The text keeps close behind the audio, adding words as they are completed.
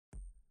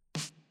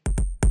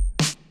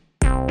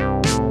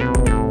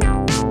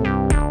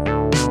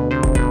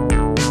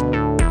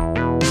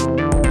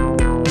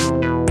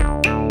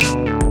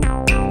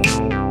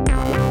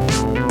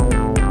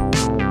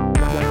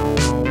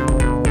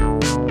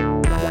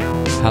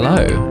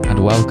Hello,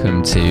 and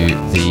welcome to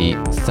the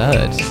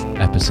third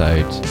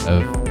episode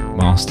of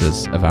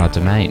Masters of Our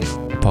Domain,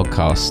 a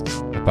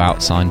podcast about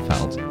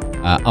Seinfeld.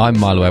 I'm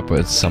Milo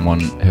Edwards,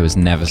 someone who has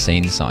never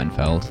seen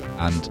Seinfeld,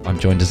 and I'm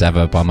joined as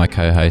ever by my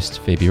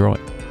co-host Phoebe Roy.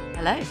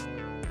 Hello.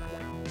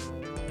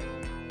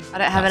 I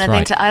don't have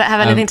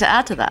anything to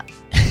add to that.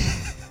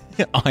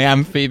 I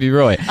am Phoebe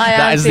Roy.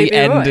 That is Phoebe the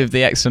end Roy. of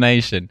the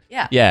explanation.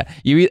 Yeah.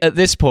 You at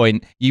this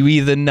point, you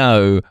either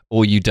know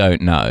or you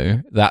don't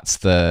know.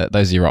 Those are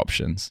your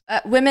options.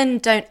 Women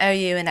don't owe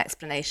you an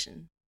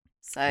explanation.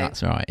 So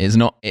That's right. It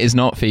is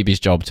not Phoebe's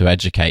job to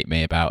educate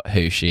me about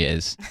who she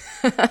is.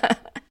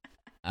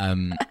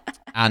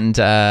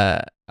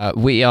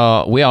 We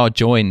are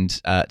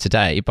joined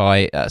today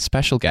by a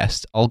special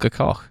guest, Olga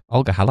Koch.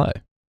 Olga, hello.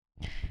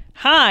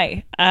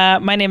 Hi,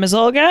 my name is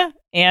Olga,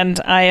 and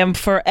I am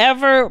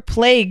forever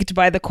plagued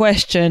by the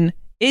question,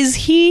 is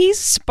he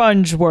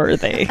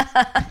sponge-worthy?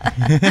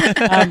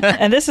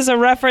 And this is a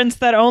reference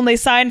that only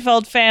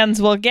Seinfeld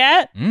fans will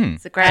get.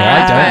 it's a great So I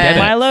don't get it.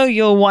 Milo,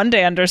 you'll one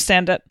day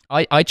understand it.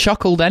 I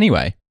chuckled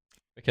anyway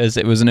because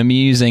it was an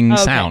amusing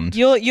sound.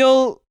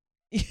 You'll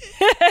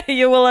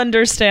you will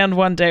understand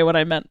one day what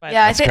I meant by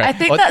Yeah, that. I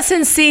think that's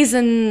in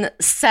season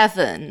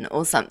 7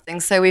 or something.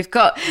 So we've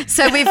got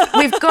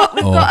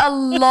a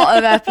lot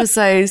of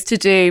episodes to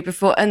do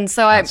before, and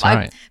so I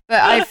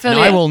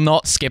will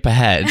not skip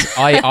ahead.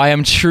 I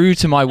am true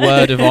to my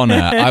word of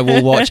honor. I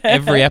will watch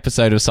every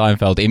episode of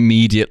Seinfeld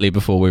immediately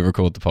before we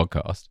record the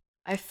podcast.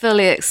 I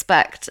fully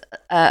expect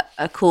a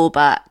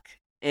callback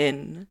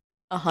in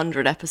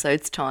 100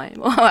 episodes time,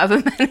 or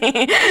however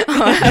many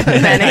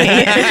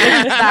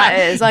that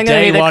is. I'm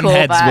going to be the Day one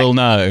callback. heads will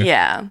know.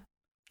 Yeah,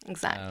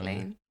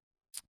 exactly.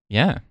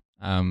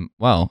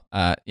 Well,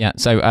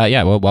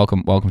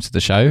 welcome to the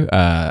show.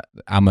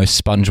 Our most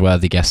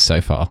sponge-worthy guest so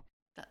far.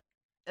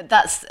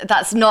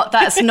 That's not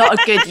a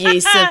good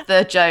use of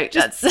the joke.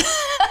 That's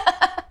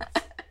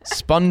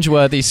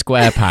Sponge-worthy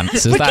SquarePants.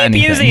 Is We that keep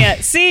anything? using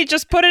it. See,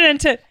 just put it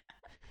into...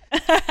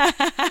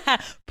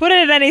 Put it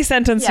in any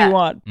sentence you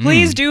want.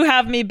 Please do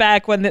have me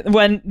back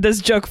when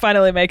this joke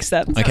finally makes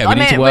sense. Okay, we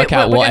need to work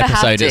out we're what gonna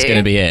have episode it's to. going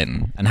to be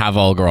in and have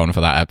Olga on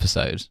for that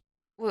episode.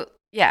 well,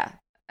 yeah.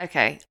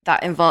 Okay,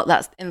 that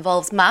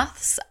involves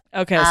maths.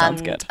 Okay,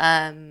 sounds good.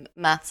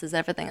 Maths is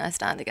everything I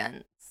stand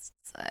against.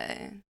 So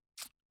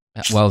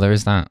Well, there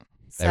is that.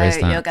 There is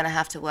that. you're going to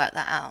have to work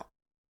that out.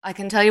 I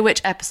can tell you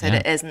which episode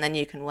it is, and then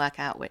you can work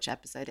out which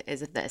episode it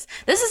is of this.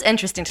 This is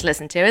interesting to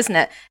listen to, isn't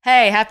it?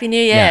 Hey, Happy New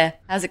Year. Yeah.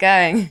 How's it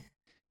going?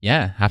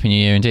 Yeah, Happy New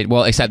Year indeed.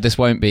 Well, except this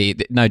won't be...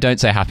 No,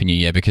 don't say Happy New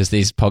Year because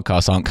these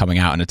podcasts aren't coming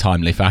out in a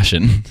timely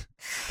fashion.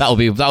 That'll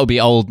be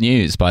old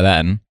news by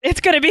then.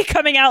 It's going to be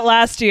coming out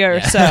last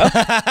year, so...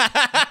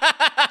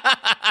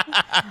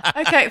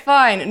 Okay,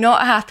 fine.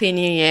 Not Happy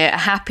New Year.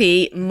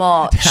 Happy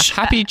March.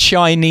 Happy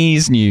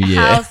Chinese New Year.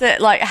 How's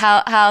it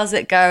how's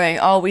it going?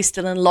 Are we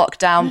still in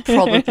lockdown?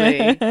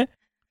 Probably.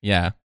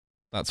 Yeah,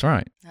 that's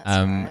right. That's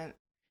right.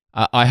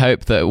 I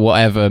hope that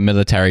whatever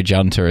military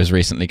junta has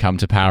recently come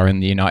to power in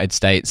the United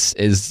States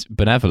is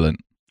benevolent.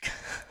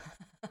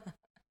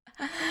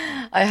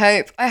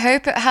 I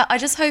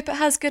just hope it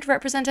has good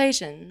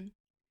representation.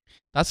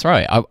 That's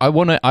right. I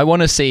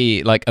want to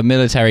see like a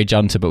military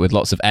junta but with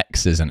lots of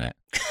X's in it.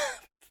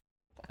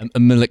 A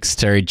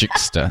military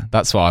jixter.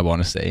 That's what I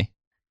want to see.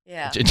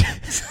 Yeah.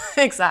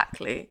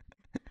 Exactly.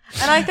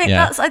 And I think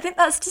Yeah.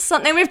 that's just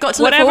something we've got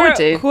to look forward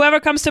to.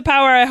 Whoever comes to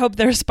power, I hope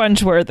they're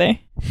sponge-worthy.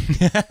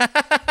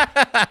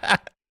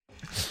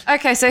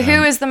 Okay, so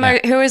who is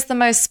the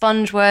most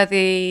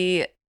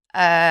sponge-worthy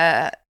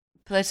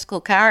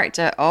political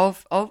character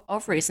of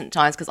recent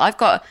times? Because I've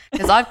got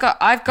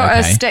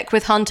to stick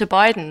with Hunter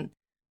Biden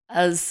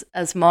as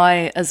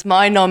my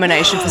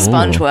nomination for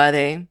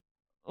sponge-worthy.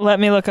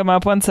 Let me look him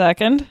up 1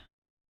 second.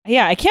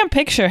 Yeah, I can't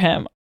picture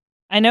him.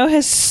 I know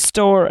his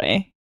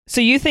story. So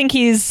you think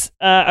he's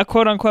a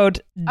quote-unquote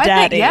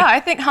daddy?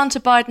 I think Hunter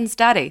Biden's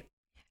daddy.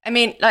 I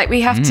mean, like,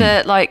 we have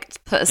to,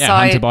 like, put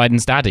aside... Yeah, Hunter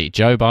Biden's daddy,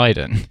 Joe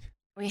Biden.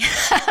 We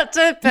have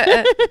to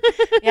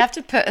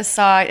put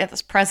aside... Yeah,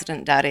 that's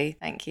President Daddy,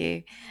 thank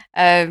you.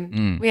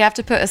 We have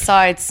to put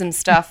aside some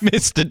stuff.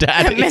 Mr.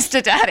 Daddy.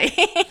 Mr. Daddy.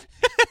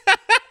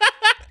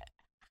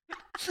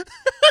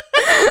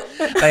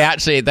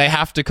 They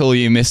have to call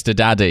you Mr.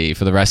 Daddy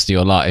for the rest of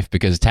your life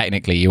because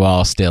technically you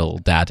are still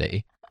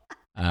daddy.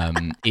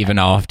 Even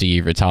after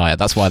you retire.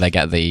 That's why they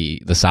get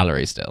the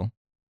salary still.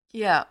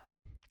 Yeah.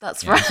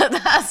 That's right.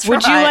 That's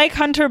Would you right. like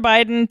Hunter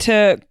Biden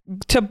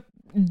to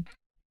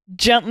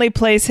gently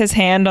place his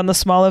hand on the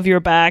small of your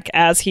back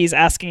as he's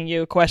asking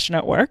you a question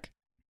at work?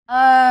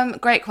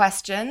 Great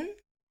question.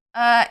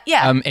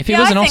 Yeah. If he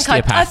was an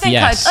osteopath,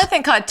 yes. I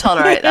think I'd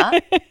tolerate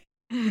that.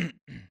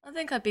 I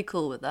think I'd be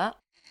cool with that.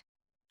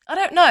 I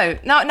don't know.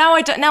 Now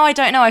I don't know.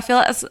 I feel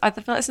like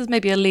this is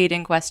maybe a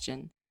leading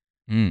question.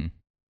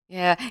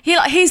 Yeah.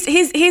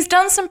 He's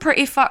done some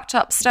pretty fucked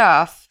up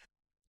stuff.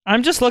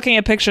 I'm just looking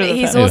at pictures of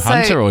He's him. also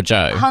Hunter or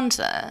Joe?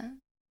 Hunter.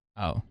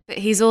 Oh. But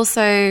he's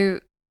also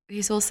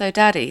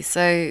daddy.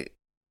 So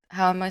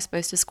how am I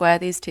supposed to square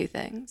these two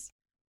things?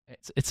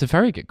 It's a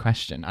very good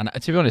question. And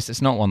to be honest,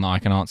 it's not one that I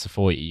can answer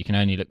for you. You can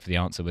only look for the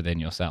answer within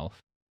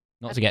yourself.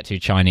 Not to get too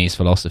Chinese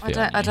philosophy.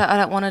 I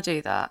don't want to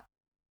do that.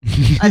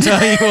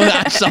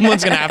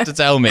 Someone's going to have to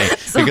tell me,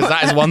 because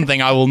that is one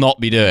thing I will not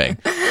be doing.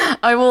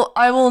 I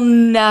will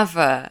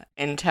never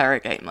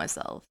interrogate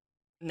myself.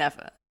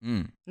 Never.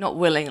 Not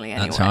willingly,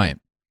 anyway. That's right.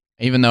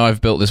 Even though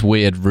I've built this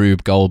weird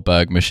Rube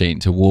Goldberg machine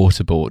to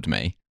waterboard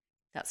me.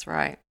 That's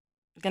right.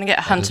 I'm going to get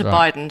Hunter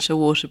Biden to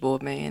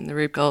waterboard me in the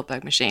Rube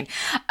Goldberg machine.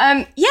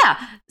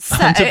 Yeah. So-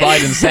 Hunter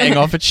Biden setting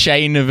off a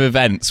chain of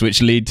events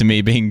which lead to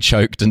me being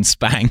choked and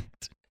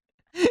spanked.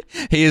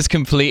 He is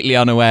completely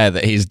unaware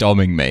that he's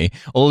domming me.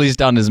 All he's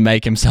done is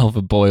make himself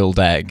a boiled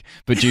egg.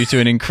 But due to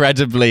an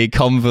incredibly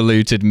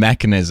convoluted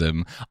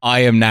mechanism, I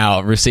am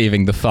now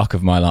receiving the fuck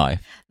of my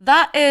life.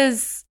 That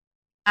is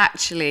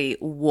actually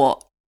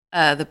what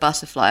the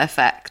butterfly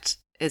effect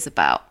is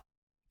about.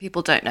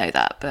 People don't know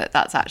that, but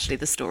that's actually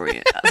the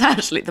story. That's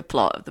actually the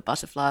plot of the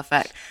butterfly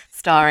effect,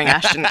 starring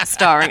Ashton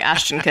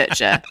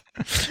Kutcher.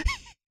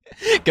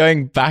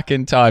 Going back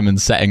in time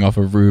and setting off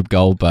a Rube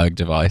Goldberg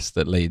device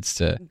that leads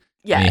to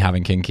me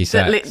having kinky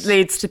sex. That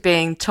leads to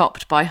being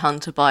topped by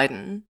Hunter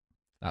Biden.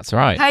 That's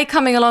right. Hey,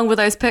 coming along with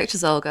those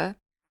pictures, Olga.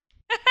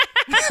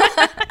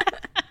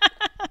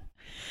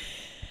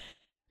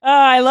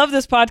 I love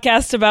this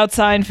podcast about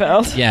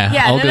Seinfeld.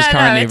 Yeah, Olga's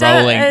currently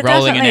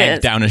rolling an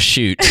egg down a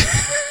chute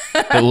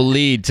that will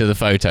lead to the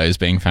photos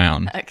being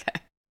found.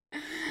 Okay.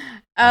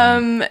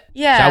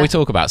 Yeah. Shall we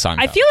talk about Seinfeld?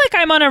 I feel like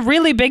I'm on a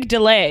really big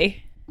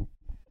delay.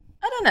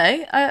 I don't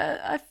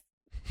know.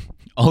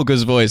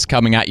 Olga's voice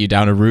coming at you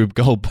down a Rube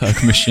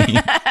Goldberg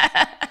machine.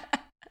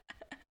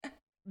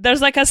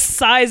 There's like a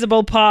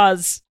sizable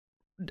pause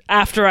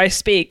after I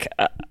speak,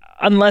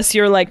 unless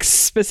you're like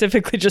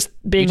specifically just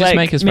being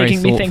making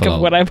me think of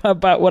what I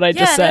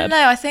just said.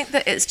 No. I think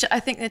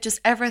that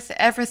just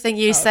everything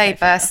you say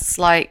bursts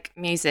like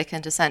music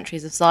into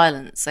centuries of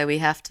silence. So we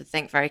have to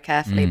think very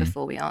carefully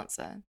before we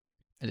answer.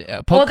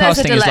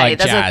 Podcasting is like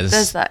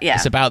jazz. Yeah.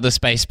 It's about the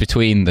space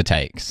between the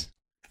takes.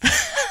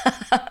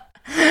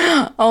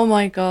 Oh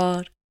my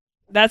God.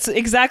 That's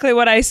exactly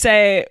what I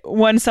say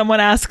when someone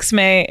asks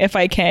me if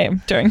I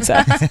came during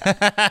sex.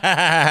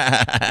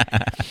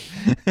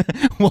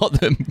 What,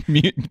 the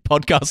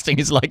podcasting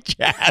is like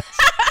jazz?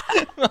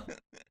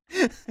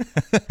 And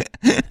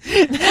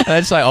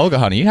it's like, Olga,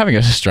 honey, you having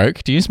a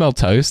stroke? Do you smell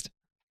toast?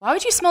 Why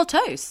would you smell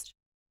toast?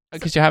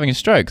 Because you're having a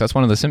stroke. That's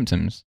one of the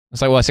symptoms.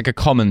 It's like a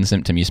common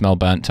symptom. You smell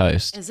burnt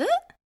toast. Is it?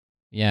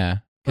 Yeah.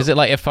 Because it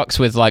fucks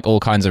with like all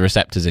kinds of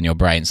receptors in your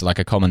brain. So like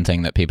a common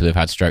thing that people who've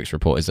had strokes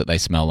report is that they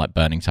smell like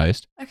burning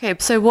toast. Okay,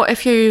 so what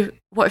if you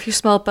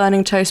smell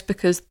burning toast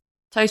because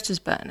toast is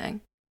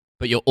burning?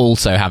 But you're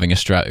also having a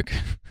stroke.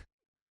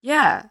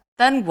 Yeah.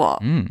 Then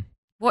what?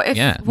 What if?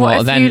 Yeah.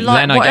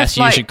 Then I guess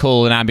you should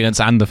call an ambulance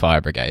and the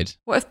fire brigade.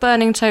 What if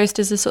burning toast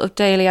is a sort of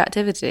daily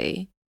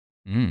activity?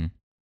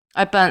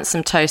 I burnt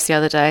some toast the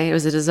other day. It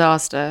was a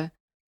disaster.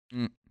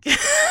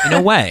 In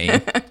a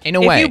way.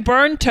 If you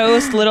burn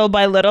toast little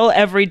by little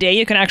every day,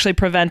 you can actually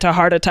prevent a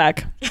heart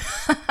attack.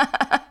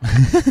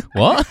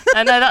 What?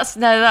 No,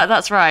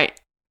 that's right.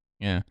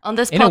 Yeah. On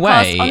this In podcast, a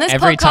way,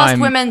 every time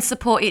women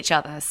support each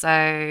other. So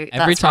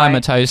every time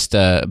a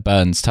toaster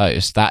burns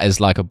toast, that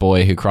is like a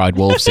boy who cried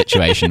wolf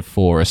situation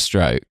for a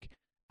stroke.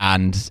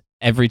 And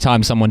every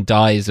time someone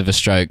dies of a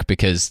stroke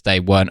because they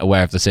weren't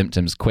aware of the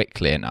symptoms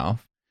quickly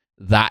enough,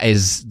 that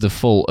is the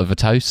fault of a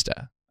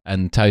toaster.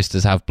 And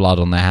toasters have blood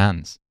on their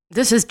hands.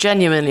 This is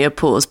genuinely a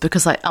pause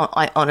because I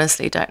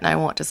honestly don't know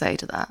what to say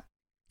to that.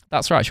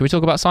 That's right. Should we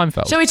talk about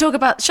Seinfeld? Shall we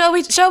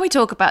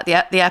talk about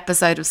the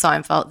episode of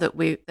Seinfeld that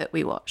we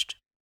watched?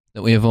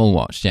 That we have all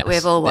watched, yes. That we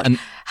have all watched. And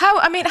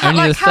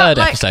only the third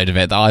episode of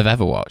it that I've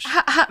ever watched.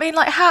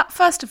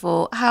 First of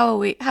all, how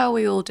are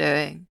we all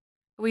doing?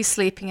 Are we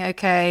sleeping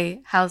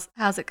okay? How's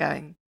it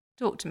going?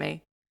 Talk to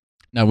me.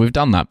 No, we've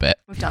done that bit.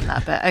 We've done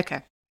that bit.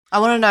 Okay. I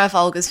want to know if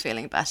Olga's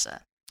feeling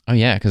better. Oh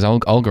yeah, because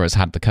Olga has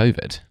had the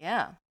COVID.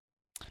 Yeah.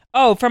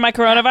 Oh, for my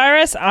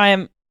coronavirus,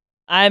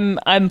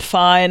 I'm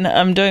fine.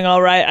 I'm doing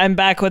all right. I'm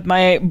back with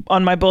my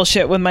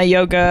bullshit with my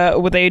yoga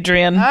with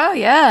Adrian. Oh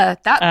yeah,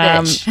 that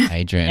bitch.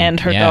 Adrian and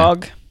her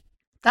dog.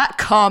 That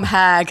calm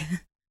hag.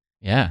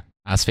 Yeah,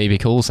 as Phoebe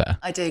calls her.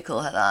 I do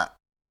call her that.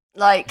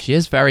 Like she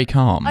is very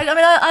calm. I mean,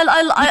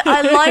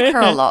 I like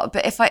her a lot,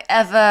 but if I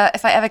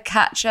ever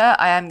catch her,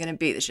 I am going to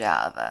beat the shit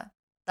out of her.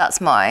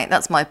 That's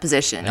my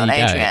position on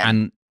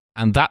Adrian.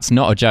 And that's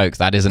not a joke.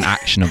 That is an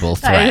actionable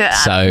threat.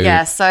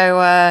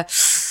 So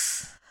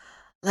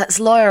let's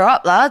lawyer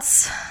up,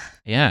 lads.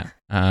 Yeah.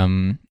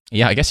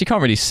 Yeah, I guess you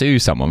can't really sue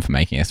someone for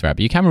making a threat,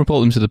 but you can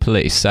report them to the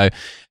police. So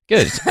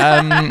good.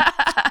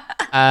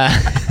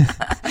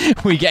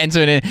 We get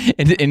into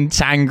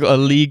a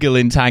legal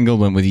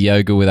entanglement with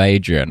yoga with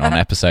Adrian on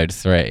episode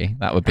 3.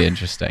 That would be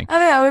interesting. I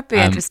think that would be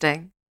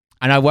interesting.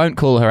 And I won't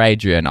call her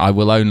Adrian. I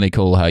will only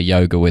call her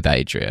Yoga with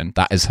Adrian.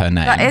 That is her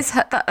name.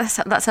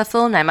 That's her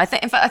full name. I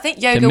think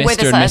Yoga to with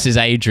Mr. and Mrs.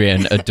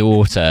 Adrian, a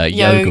daughter.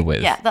 Yoga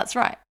with. Yeah, that's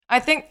right. I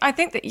think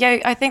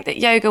that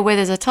Yoga with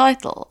is a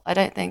title. I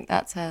don't think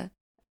that's her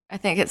I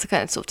think it's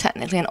kind of sort of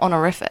technically an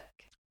honorific.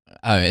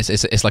 Oh,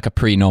 it's like a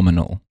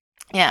pre-nominal.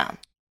 Yeah.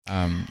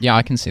 Yeah,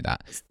 I can see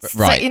that.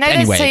 Right. So,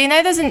 anyway.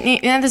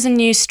 There's a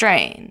new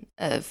strain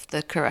of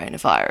the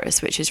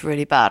coronavirus, which is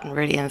really bad and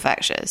really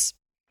infectious.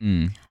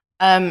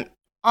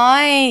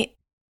 I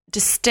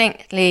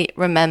distinctly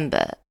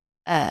remember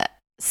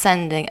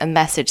sending a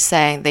message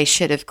saying they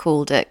should have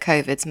called it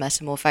COVID's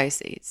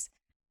metamorphoses.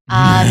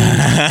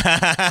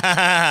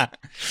 I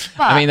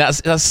mean,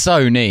 that's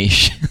so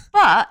niche.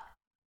 But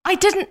I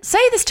didn't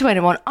say this to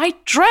anyone. I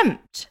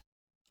dreamt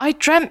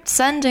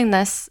sending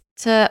this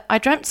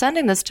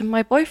to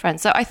my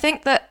boyfriend. So I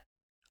think that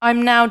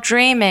I'm now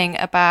dreaming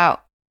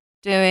about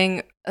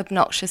doing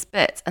obnoxious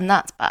bits, and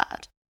that's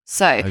bad.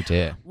 So, oh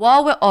dear.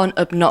 While we're on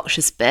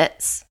obnoxious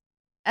bits,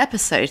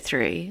 episode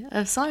 3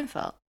 of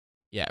Seinfeld.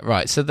 Yeah,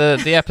 right. So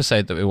the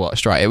episode that we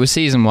watched, right, it was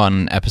season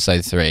 1,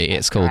 episode 3.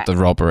 It's called The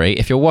Robbery.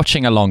 If you're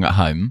watching along at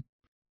home,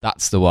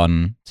 that's the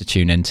one to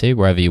tune into,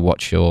 wherever you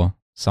watch your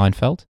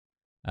Seinfeld.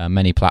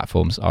 Many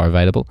platforms are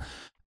available.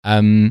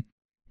 To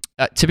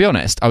be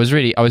honest, I was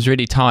really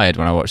tired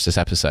when I watched this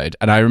episode,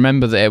 and I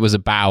remember that it was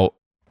about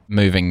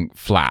moving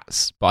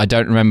flats, but I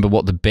don't remember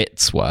what the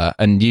bits were,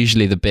 and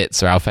usually the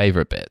bits are our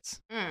favourite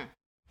bits.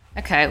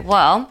 Okay,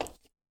 well,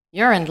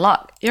 you're in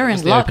luck. You're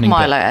in luck,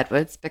 Milo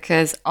Edwards,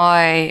 because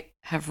I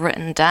have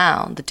written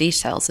down the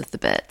details of the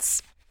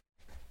bits.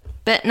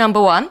 Bit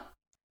number 1.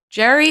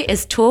 Jerry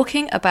is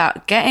talking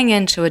about getting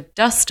into a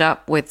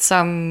dust-up with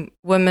some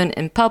woman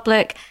in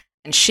public,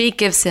 and she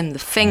gives him the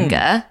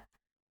finger,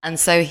 and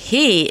so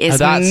he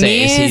is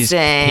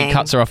musing. He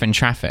cuts her off in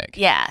traffic.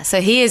 Yeah, so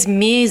he is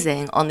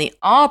musing on the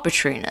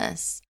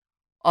arbitrariness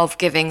of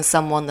giving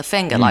someone the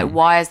finger. Like,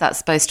 why is that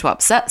supposed to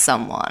upset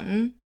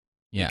someone?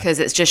 Yeah. Because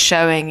it's just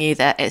showing you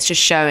their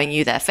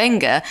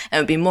finger, and it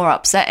would be more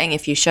upsetting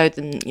if you showed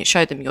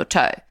them your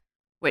toe,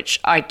 which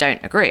I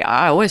don't agree.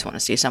 I always want to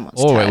see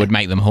someone's toe. Or it would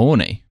make them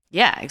horny.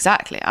 Yeah,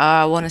 exactly.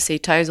 I want to see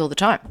toes all the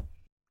time.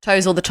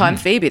 Toes all the time,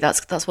 Phoebe.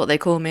 That's what they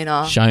call me in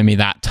our... Show me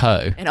that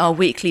toe. In our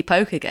weekly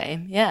poker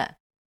game, yeah.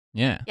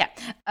 Yeah. Yeah.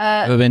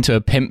 Ever been to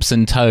a Pimps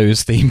and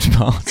Toes themed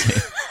party?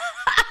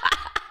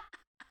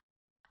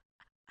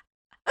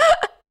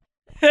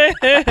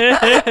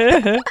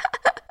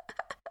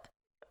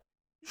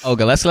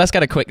 Olga, let's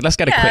get a quick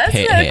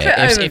hit here.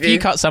 If you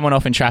cut someone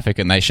off in traffic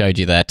and they showed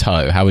you their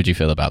toe, how would you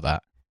feel about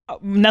that?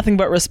 Nothing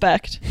but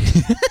respect.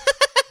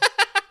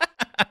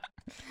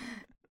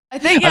 I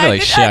think I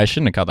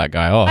shouldn't have cut that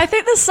guy off. I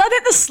think the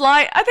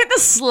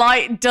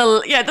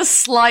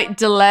slight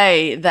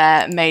delay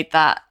there made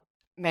that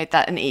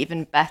an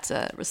even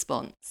better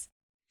response.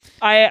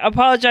 I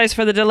apologize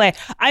for the delay.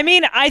 I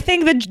mean, I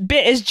think the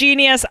bit is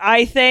genius.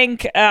 I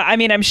think,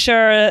 I'm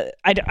sure,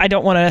 I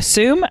don't want to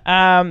assume,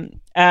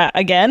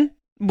 again,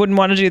 wouldn't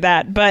want to do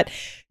that. But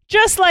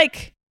just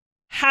like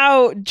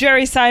how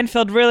Jerry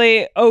Seinfeld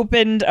really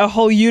opened a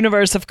whole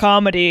universe of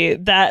comedy,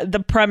 that the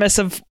premise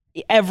of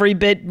every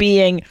bit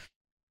being,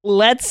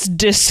 let's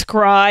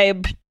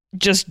describe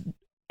just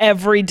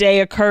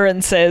everyday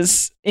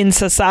occurrences in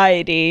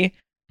society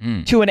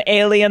to an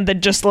alien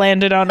that just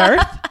landed on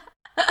Earth.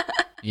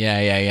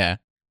 Yeah.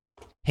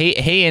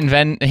 He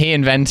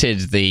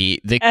invented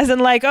the as in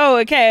like, oh,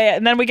 okay,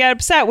 and then we get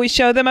upset, we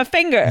show them a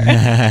finger.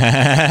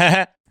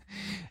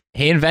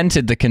 He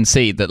invented the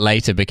conceit that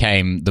later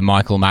became the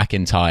Michael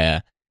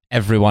McIntyre,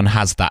 everyone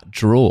has that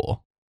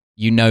drawer.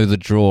 You know the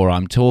drawer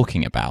I'm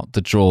talking about,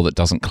 the drawer that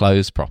doesn't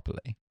close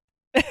properly.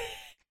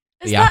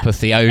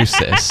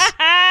 Apotheosis.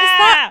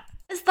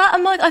 Is that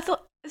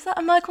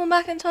a Michael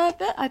McIntyre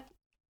bit? I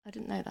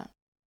didn't know that.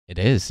 It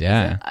is,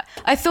 yeah.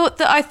 I thought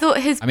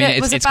his bit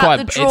was it's about quite,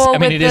 the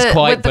drawer. it is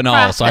quite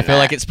banal, so I feel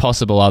like it's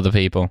possible other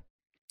people.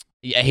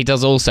 Yeah, he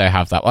does also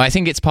have that. Well, I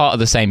think it's part of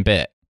the same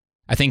bit.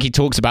 I think he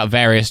talks about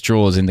various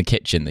drawers in the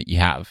kitchen that you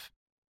have.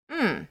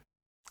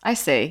 I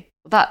see.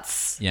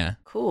 That's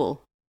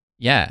cool.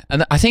 Yeah,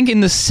 and I think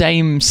in the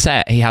same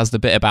set he has the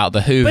bit about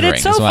the hoovering. But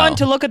it's so as well. fun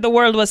to look at the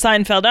world with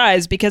Seinfeld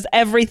eyes because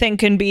everything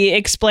can be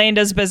explained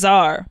as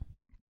bizarre.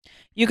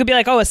 You could be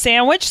like, oh, a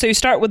sandwich? So you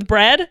start with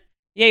bread?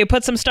 Yeah, you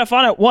put some stuff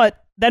on it.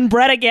 What? Then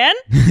bread again?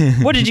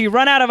 What, did you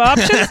run out of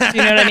options? Do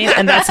you know what I mean?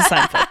 And that's a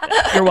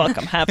Seinfeld. You're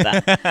welcome. Have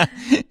that.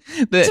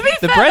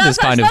 The bread is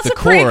kind of the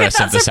chorus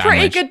of the sandwich. That's a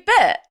pretty good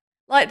bit.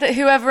 Like that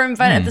whoever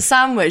invented the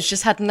sandwich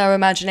just had no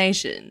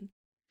imagination.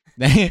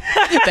 They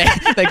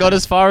got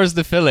as far as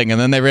the filling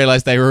and then they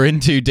realized they were in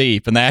too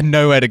deep and they had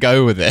nowhere to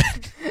go with it.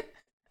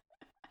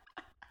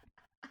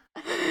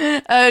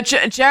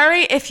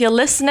 Jerry, if you're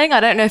listening, I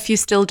don't know if you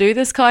still do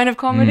this kind of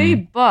comedy,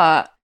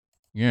 but...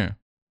 Yeah,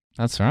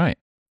 that's right.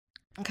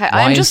 Okay,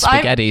 Why is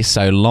spaghetti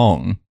so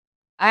long?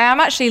 I am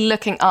actually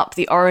looking up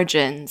the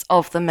origins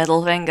of the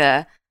middle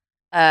finger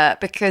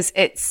because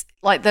it's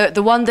like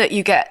the one that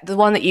you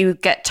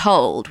get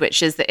told,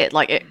 which is that it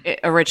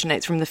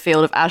originates from the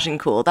field of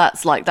Agincourt.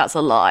 That's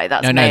a lie.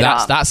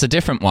 That's a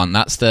different one.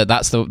 That's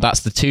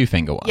the two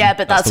finger one. Yeah,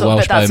 but that's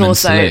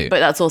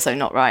also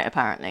not right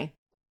apparently.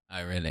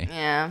 Oh really?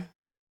 Yeah.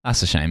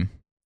 That's a shame.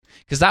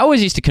 Because that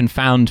always used to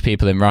confound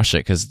people in Russia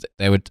because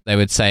they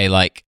would say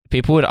like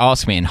people would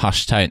ask me in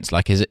hushed tones,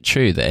 like, is it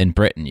true that in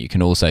Britain you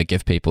can also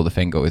give people the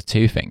finger with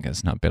 2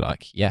 fingers? And I'd be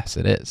like, yes,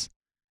 it is.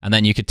 And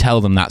then you could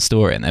tell them that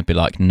story and they'd be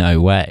like, no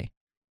way.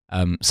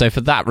 So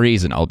for that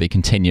reason, I'll be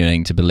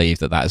continuing to believe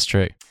that is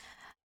true.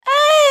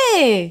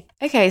 Hey!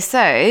 Okay,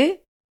 so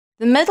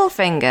the middle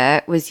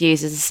finger was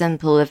used as a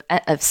symbol of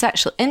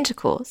sexual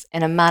intercourse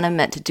in a manner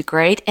meant to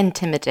degrade,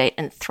 intimidate,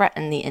 and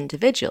threaten the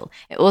individual.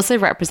 It also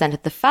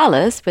represented the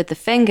phallus with the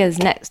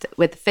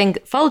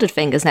folded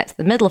fingers next to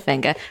the middle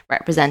finger,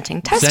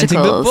 representing testicles.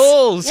 Representing the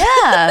balls.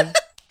 Yeah.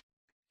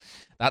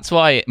 That's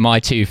why my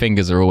 2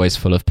 fingers are always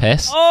full of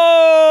piss.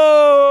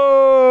 Oh!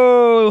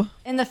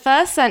 In the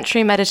first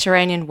century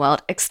Mediterranean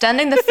world,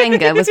 extending the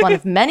finger was one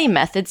of many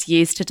methods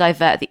used to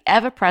divert the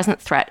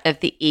ever-present threat of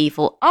the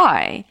evil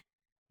eye.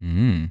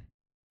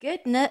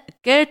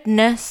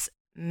 Goodness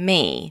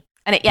me.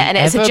 And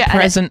it's a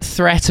ever-present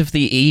threat of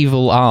the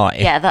evil eye.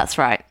 Yeah, that's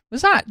right.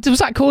 Was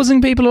that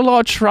causing people a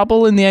lot of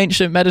trouble in the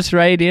ancient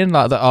Mediterranean?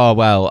 Like that? Oh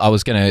well, I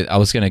was gonna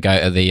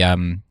go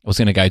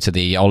to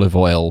the olive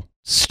oil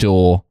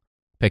store,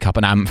 pick up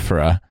an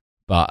amphora,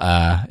 but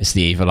it's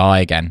the evil eye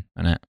again,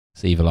 isn't it?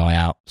 It's the evil eye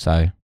out,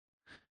 so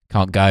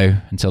can't go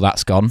until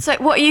that's gone. So,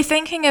 what are you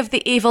thinking of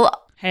the evil?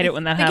 Hate it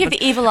when that happens. Think of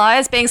the evil eye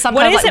as being some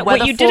what kind is of like it? What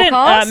you weather didn't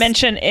forecast?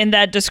 mention in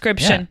that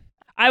description. Yeah.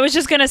 I was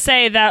just gonna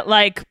say that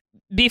like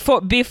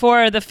before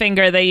the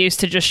finger, they used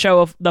to just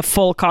show the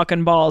full cock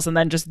and balls, and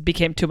then just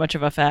became too much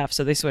of a faff,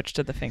 so they switched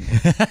to the finger.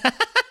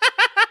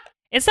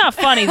 It's not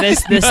funny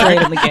this late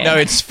in the game. No,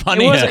 it's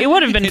funny. It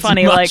would have been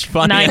funny like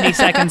funnier. 90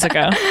 seconds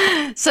ago.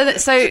 So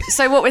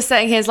what we're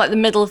saying here is like the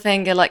middle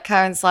finger like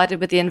coincided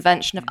with the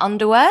invention of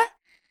underwear.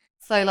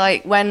 So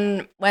like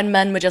when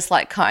men were just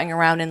like cutting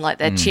around in like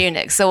their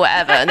tunics or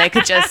whatever, and they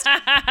could just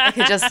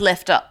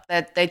lift up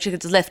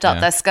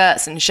their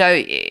skirts and show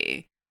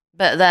you.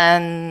 But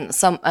then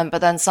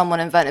someone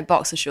invented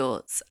boxer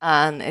shorts,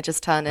 and it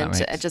just turned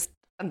into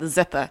the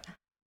zipper.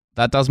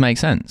 That does make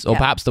sense. Or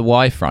perhaps the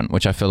Y front,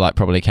 which I feel like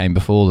probably came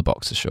before the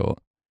boxer short.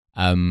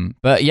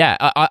 But yeah,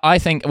 I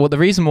think the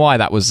reason why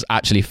that was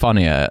actually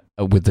funnier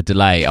with the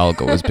delay,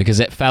 Olga, was because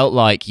it felt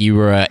like you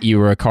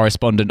were a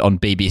correspondent on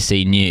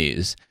BBC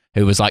News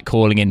who was like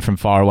calling in from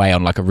far away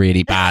on like a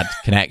really bad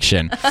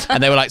connection,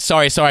 and they were like,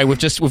 sorry,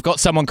 we've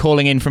got someone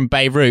calling in from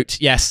Beirut.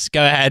 Yes,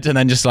 go ahead. And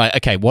then just like,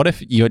 okay, what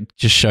if you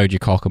just showed your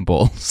cock and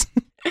balls?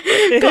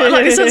 Got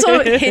like some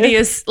sort of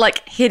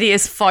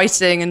hideous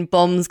fighting and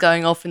bombs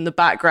going off in the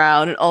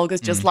background, and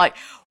Olga's just like,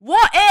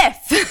 what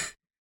if?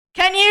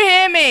 Can you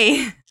hear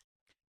me?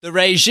 The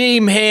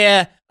regime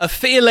here are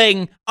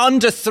feeling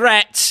under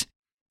threat.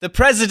 The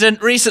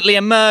president recently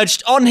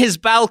emerged on his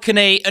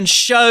balcony and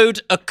showed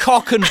a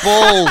cock and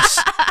balls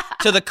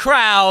to the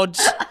crowd.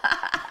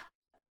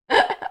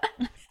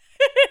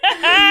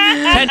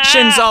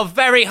 Tensions are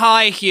very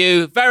high,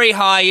 Hugh. Very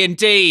high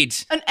indeed.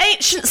 An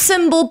ancient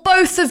symbol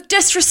both of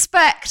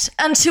disrespect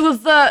and to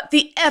avert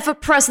the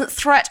ever-present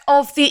threat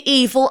of the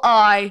evil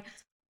eye.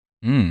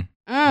 That's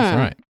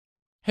right.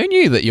 Who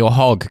knew that your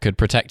hog could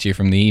protect you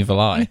from the evil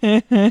eye?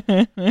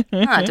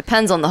 It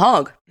depends on the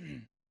hog.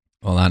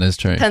 Well, that is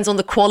true. Depends on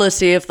the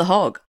quality of the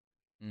hog.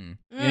 You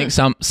think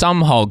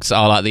some hogs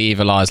are like the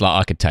evil eyes,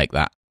 like I could take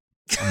that.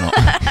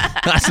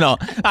 That's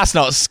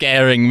not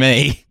scaring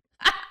me.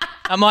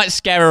 I might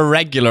scare a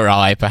regular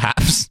eye,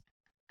 perhaps.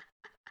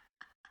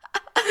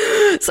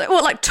 So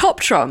what, like top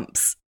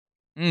trumps?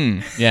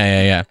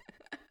 Yeah.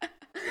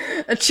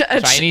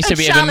 It needs to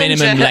be of a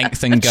minimum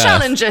length and girth. A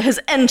challenger has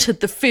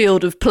entered the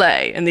field of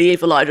play, and the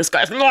evil eye just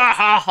goes, ha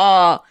ha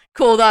ha,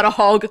 call that a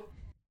hog.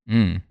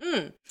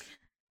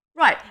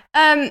 Right.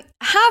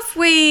 Have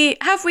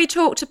we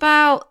talked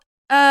about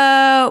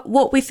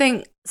what we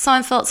think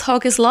Seinfeld's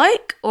hog is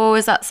like, or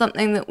is that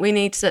something that we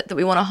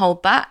want to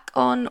hold back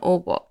on, or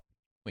what?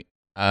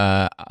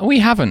 We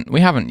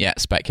haven't yet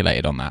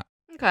speculated on that.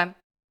 Okay.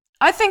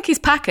 I think he's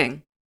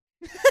packing.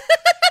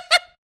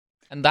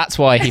 And that's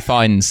why he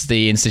finds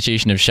the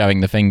institution of showing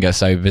the finger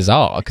so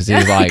bizarre, because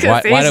he's like,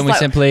 why don't we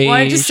simply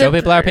show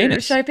people our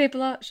penis? Show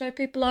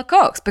people our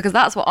cocks, because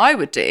that's what I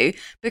would do,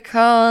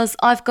 because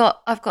I've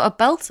got a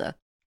belter.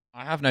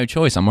 I have no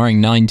choice. I'm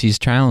wearing 90s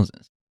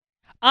trousers.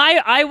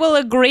 I will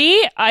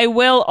agree. I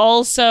will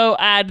also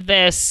add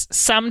this.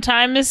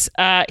 Sometimes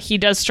he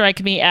does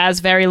strike me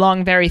as very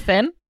long, very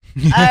thin.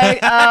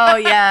 Oh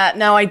yeah.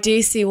 No, I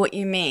do see what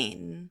you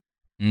mean.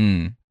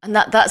 And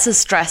that's a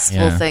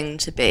stressful thing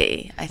to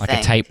be, I think. Like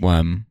a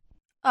tapeworm.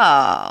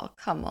 Oh,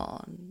 come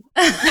on.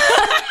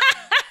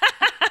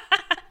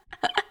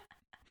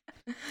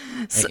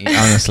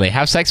 Honestly,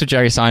 have sex with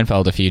Jerry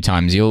Seinfeld a few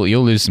times. You'll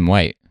lose some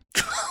weight.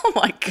 Oh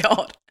my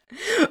God.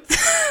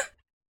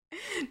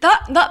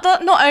 That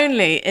not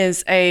only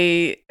is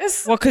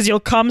because you'll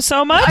come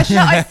so much.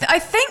 I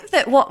think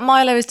that what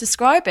Milo is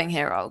describing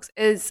here, Oggs,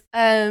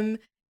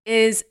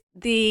 is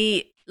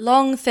the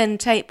long, thin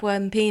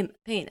tapeworm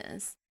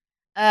penis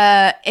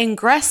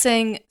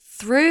ingressing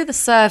through the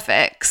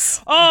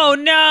cervix. Oh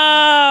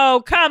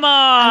no! Come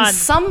on! And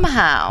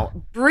somehow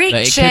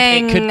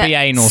breaching. It could be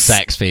anal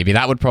sex, Phoebe.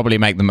 That would probably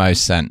make the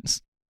most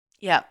sense.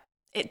 Yeah.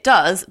 It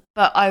does,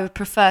 but I would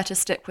prefer to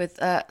stick with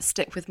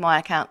my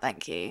account.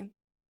 Thank you.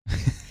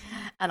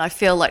 And I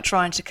feel like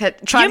trying to tell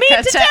me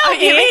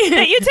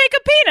that you take a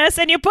penis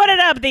and you put it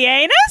up the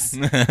anus?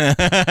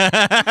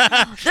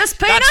 This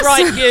penis? That's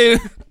right, you.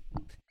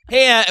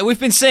 Here, we've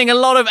been seeing a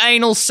lot of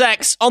anal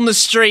sex on the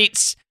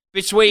streets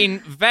between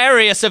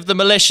various of the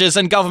militias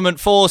and government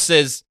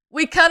forces.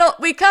 We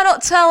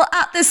cannot tell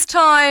at this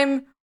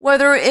time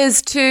whether it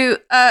is to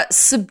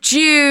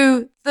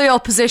subdue the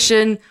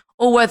opposition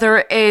or whether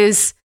it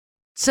is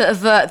to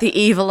avert the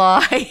evil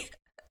eye.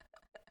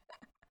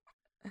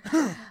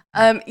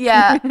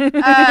 Yeah. So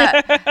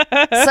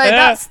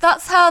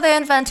that's how they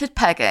invented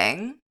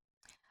pegging.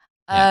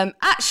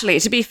 Actually,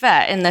 to be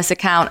fair, in this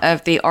account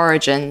of the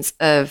origins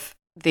of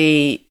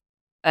the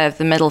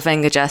middle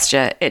finger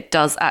gesture, it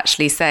does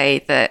actually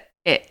say that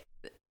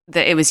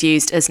it was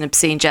used as an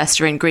obscene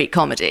gesture in Greek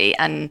comedy,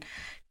 and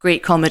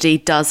Greek comedy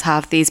does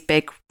have these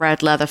big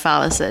red leather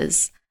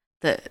phalluses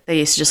that they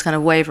used to just kind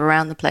of wave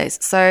around the place.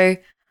 So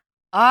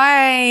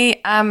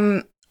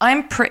I'm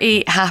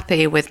pretty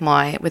happy with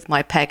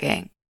my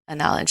pegging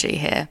analogy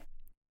here.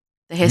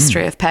 The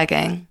history of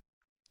pegging.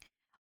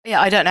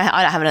 Yeah, I don't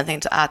have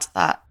anything to add to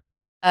that.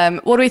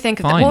 What do we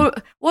think of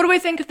what do we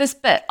think of this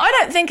bit? I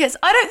don't think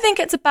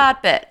it's a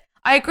bad bit.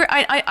 I agree.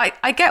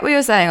 I get what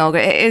you're saying, Olga.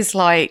 It is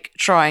like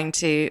trying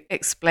to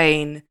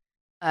explain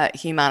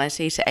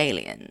humanity to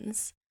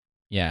aliens.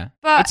 Yeah,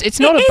 but it's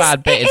not a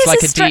bad bit. It's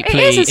like a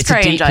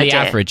deeply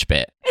average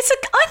bit.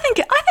 I think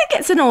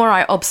it's an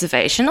alright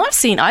observation. I've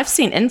seen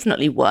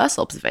infinitely worse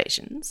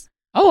observations.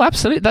 Oh,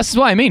 absolutely. That's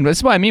what I mean.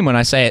 That's what I mean when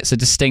I say it's a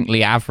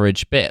distinctly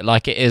average bit.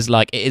 It is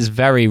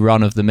very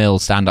run-of-the-mill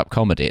stand-up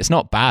comedy. It's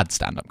not bad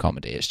stand-up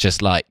comedy. It's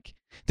just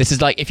this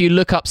is if you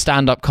look up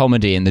stand-up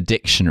comedy in the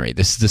dictionary,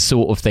 this is the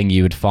sort of thing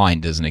you would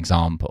find as an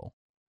example.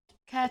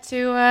 Care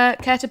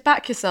to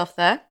back yourself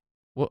there?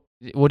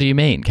 What do you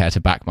mean, care to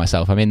back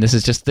myself? I mean, this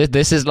is bit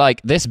is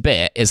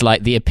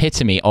the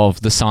epitome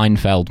of the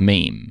Seinfeld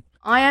meme.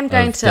 I am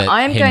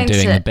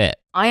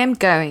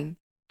going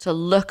to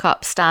look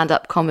up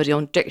stand-up comedy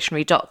on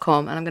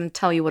dictionary.com, and I'm going to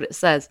tell you what it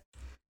says.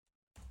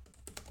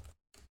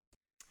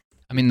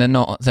 I mean,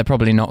 they're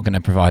probably not going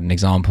to provide an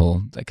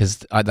example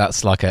because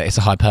that's it's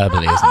a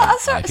hyperbole, isn't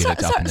it? If you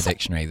looked up in the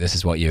dictionary, this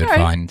is what you would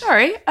find.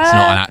 Sorry.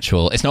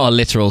 It's not a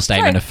literal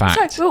statement of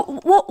fact. Sorry.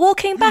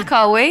 Walking back,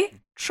 are we?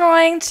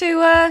 Trying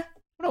to...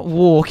 We're not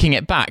walking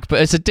it back, but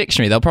as a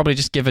dictionary, they'll probably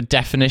just give a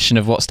definition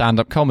of what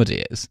stand-up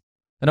comedy is.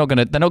 They're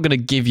not gonna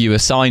give you a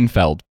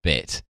Seinfeld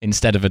bit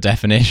instead of a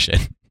definition.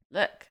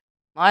 Look,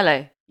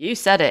 Milo, you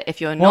said it. If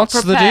you're not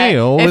prepared... What's the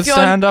deal with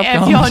stand-up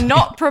comedy? If you're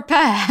not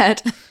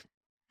prepared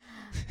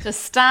to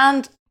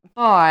stand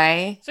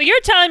by... So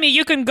you're telling me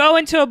you can go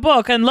into a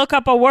book and look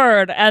up a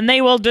word and they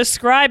will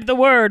describe the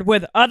word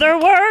with other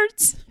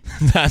words?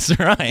 That's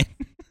right.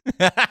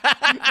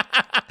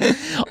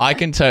 I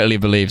can totally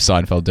believe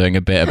Seinfeld doing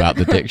a bit about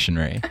the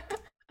dictionary.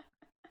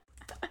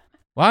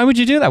 Why would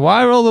you do that?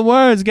 Why are all the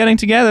words getting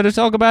together to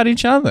talk about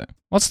each other?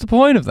 What's the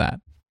point of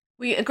that?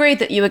 We agreed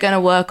that you were going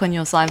to work on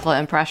your Seinfeld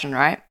impression,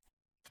 right?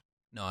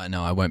 No,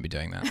 I won't be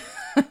doing that.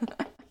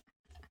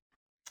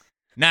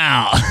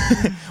 Now,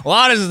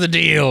 what is the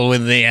deal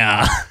with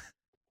the...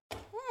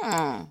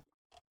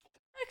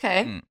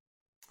 Okay.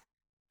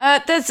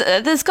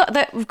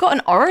 We've got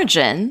an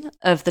origin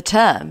of the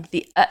term.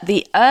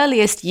 The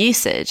earliest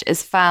usage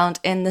is found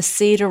in the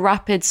Cedar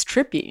Rapids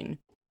Tribune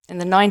in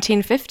the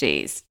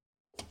 1950s.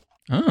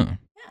 Oh.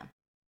 Yeah.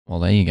 Well,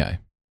 there you go.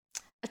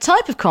 A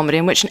type of comedy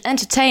in which an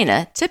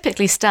entertainer,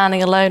 typically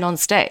standing alone on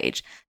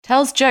stage,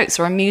 tells jokes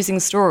or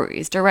amusing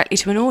stories directly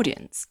to an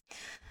audience.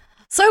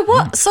 So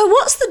what's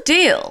the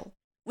deal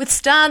with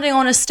standing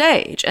on a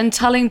stage and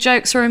telling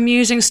jokes or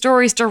amusing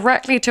stories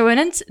directly to an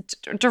audience?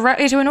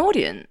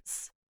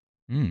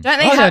 Don't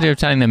they have the idea of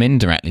telling them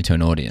indirectly to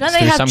an audience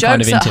through some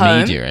kind of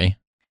intermediary?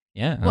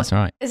 Yeah, that's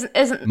right.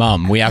 Isn't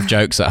Mum, we have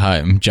jokes at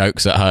home.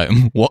 Jokes at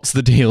home. What's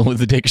the deal with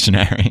the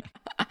dictionary?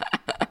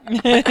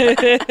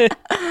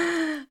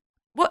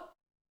 What?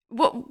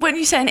 When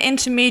you say an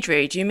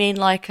intermediary, do you mean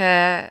like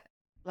a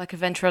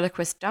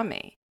ventriloquist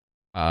dummy?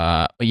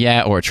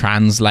 Yeah, or a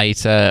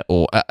translator,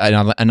 or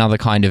another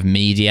kind of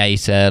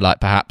mediator,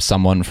 like perhaps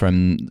someone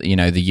from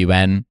the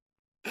UN.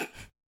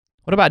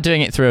 What about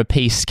doing it through a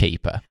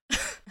peacekeeper?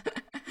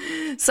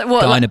 So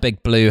what? Guy in a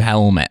big blue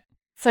helmet.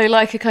 So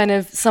like a kind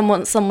of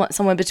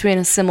somewhere between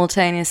a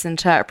simultaneous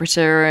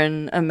interpreter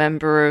and a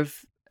member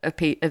of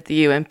the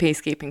UN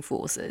peacekeeping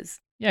forces.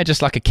 Yeah,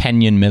 just like a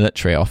Kenyan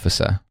military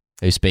officer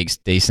who speaks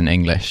decent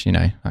English,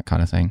 that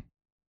kind of thing.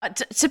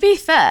 To be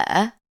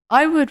fair,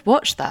 I would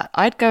watch that.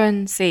 I'd go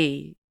and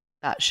see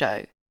that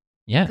show.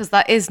 Yeah. Because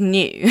that is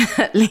new,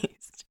 at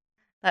least.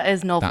 That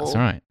is novel. That's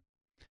right.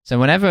 So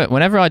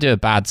whenever I do a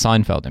bad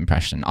Seinfeld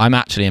impression, I'm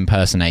actually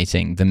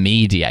impersonating the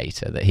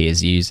mediator that he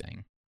is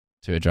using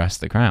to address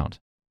the crowd.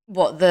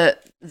 What, the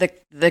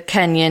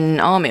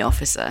Kenyan army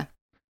officer?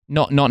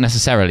 Not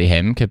necessarily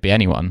him. Could be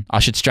anyone. I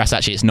should stress,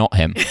 actually, it's not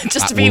him.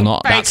 Just to be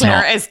very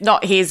clear, it's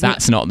not.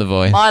 That's not the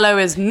voice. Milo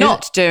is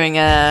not doing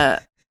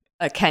a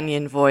a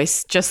Kenyan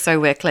voice, just so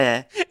we're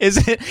clear. Is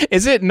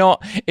it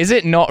not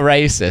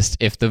racist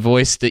if the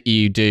voice that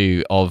you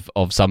do of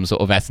some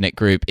sort of ethnic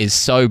group is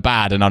so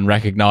bad and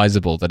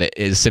unrecognizable that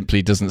it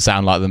simply doesn't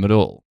sound like them at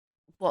all?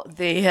 What,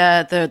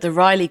 the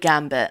Riley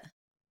Gambit?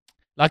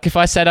 Like if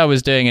I said I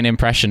was doing an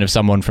impression of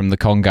someone from the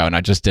Congo and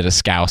I just did a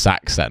Scouse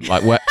accent,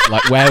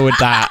 where would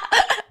that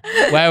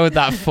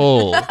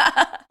fall?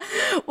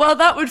 Well,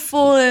 that would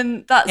fall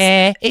in.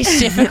 It's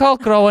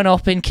difficult growing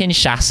up in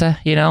Kinshasa,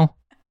 you know.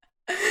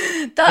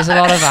 There's a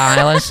lot of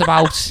violence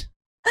about.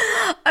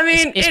 I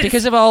mean, it's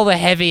because of all the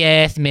heavy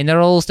earth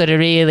minerals that are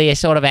really a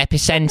sort of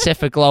epicenter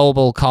for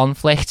global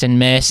conflict and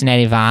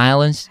mercenary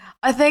violence.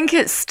 I think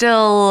it's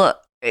still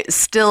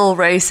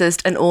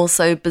racist and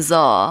also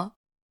bizarre.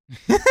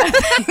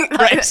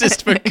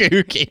 Racist for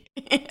kooky.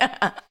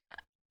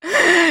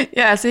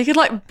 Yeah, so you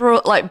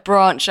could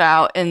branch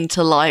out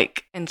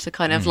into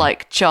kind of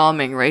like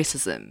charming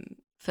racism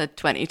for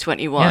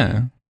 2021.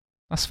 Yeah,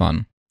 that's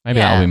fun. Maybe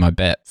that'll be my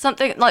bit.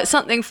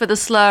 Something for the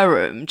slur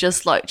room.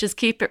 Just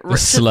keep it.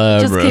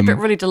 Keep it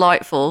really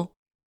delightful.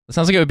 It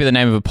sounds like it would be the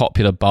name of a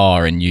popular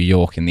bar in New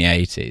York in the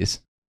 80s.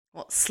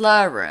 What,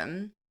 slur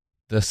room?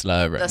 The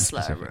slur room. The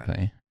slur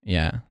room.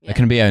 Yeah, there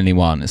can be only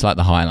one. It's like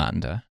the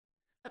Highlander.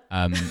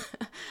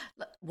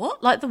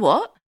 What? Like the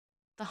what?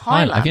 The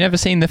Highlander. Have you never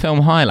seen the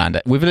film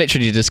Highlander? We've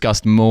literally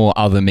discussed more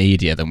other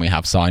media than we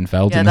have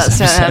Seinfeld in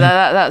this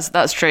episode.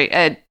 That's true.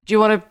 Do you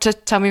want to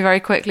tell me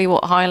very quickly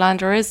what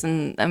Highlander is,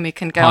 and we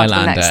can go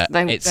Highlander, on to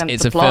the next?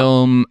 It's a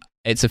film.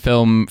 It's a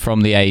film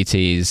from the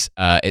 80s.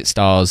 It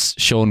stars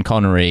Sean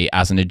Connery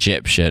as an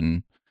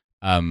Egyptian.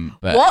 But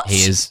what?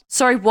 He is.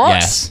 Sorry, what?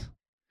 Yes.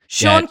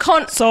 Sean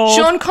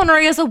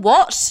Connery as a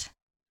what?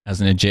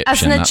 As an Egyptian.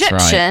 As an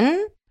Egyptian.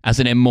 Right. As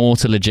an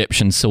immortal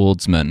Egyptian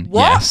swordsman.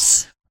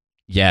 What?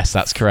 Yes,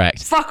 that's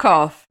correct. Fuck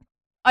off.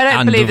 I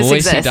don't believe this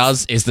exists. And the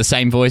voice he does is the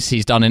same voice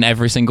he's done in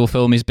every single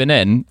film he's been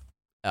in.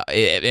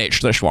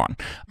 It's this one.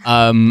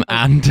 And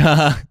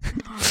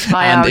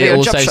it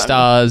also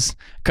stars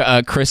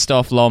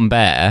Christophe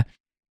Lambert,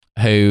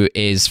 who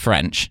is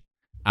French,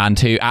 and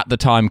who at the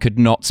time could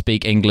not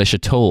speak English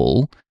at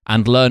all,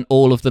 and learned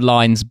all of the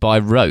lines by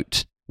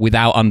rote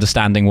without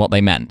understanding what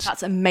they meant.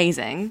 That's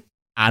amazing.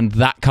 And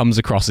that comes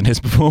across in his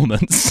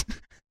performance.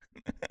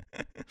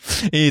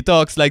 He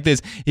talks like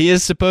this. He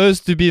is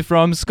supposed to be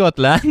from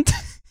Scotland.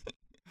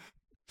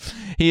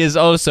 He is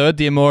also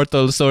the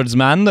immortal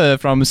swordsman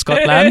from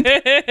Scotland.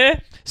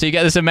 So you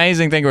get this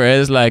amazing thing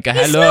where it's like,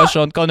 hello,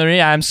 Sean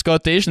Connery, I'm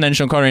Scottish. And then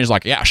Sean Connery is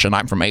like, yes, and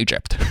I'm from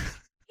Egypt.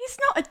 He's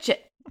not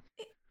Egyptian.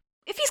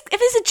 If he's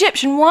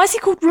Egyptian, why is he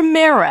called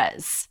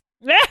Ramirez?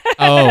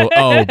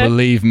 Oh,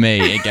 believe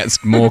me, it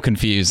gets more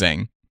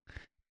confusing.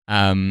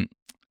 And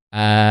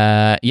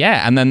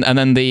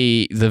then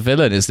the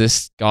villain is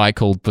this guy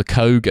called the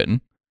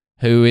Kogan,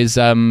 who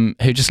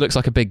just looks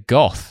like a big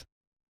goth.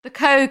 The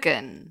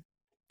Kogan.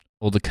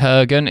 Or the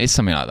Kurgan is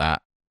something like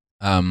that.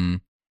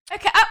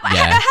 Okay,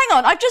 hang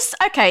on.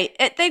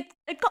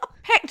 They've got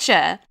a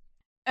picture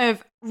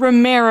of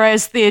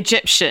Ramirez the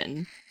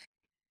Egyptian,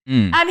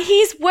 and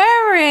he's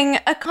wearing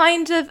a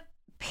kind of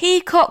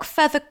peacock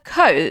feather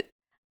coat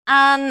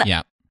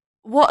and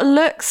what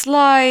looks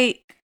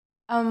like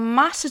a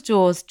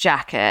matador's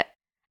jacket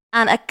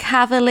and a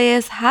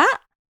cavalier's hat.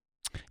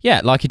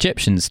 Yeah, like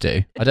Egyptians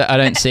do. I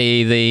don't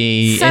see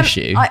the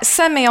issue.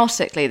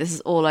 Semiotically, this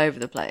is all over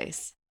the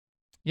place.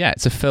 Yeah,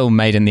 it's a film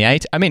made in the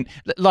 80s. I mean,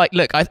 look,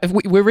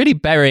 we're really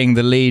burying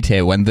the lead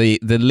here when the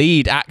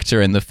lead actor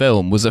in the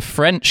film was a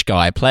French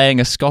guy playing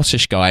a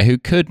Scottish guy who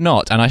could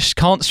not, and I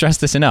can't stress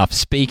this enough,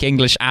 speak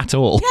English at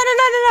all. No.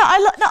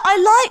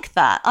 I like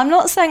that. I'm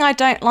not saying I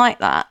don't like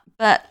that,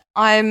 but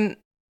I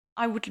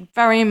would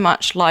very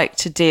much like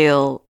to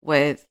deal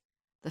with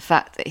the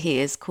fact that he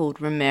is called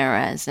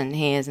Ramirez and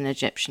he is an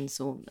Egyptian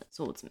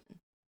swordsman.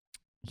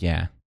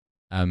 Yeah.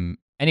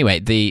 Anyway,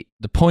 the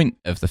point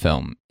of the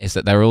film is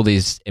that there are all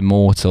these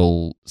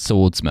immortal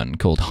swordsmen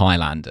called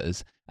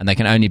Highlanders, and they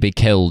can only be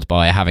killed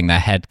by having their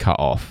head cut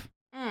off.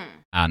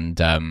 And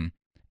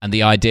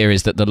the idea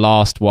is that the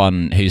last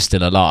one who's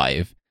still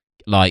alive,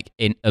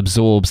 it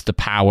absorbs the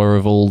power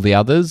of all the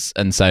others,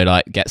 and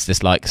so gets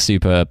this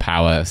super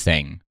power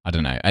thing. I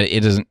don't know.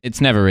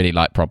 It's never really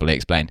properly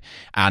explained.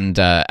 And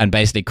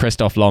basically,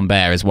 Christophe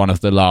Lambert is one of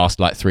the last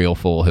 3 or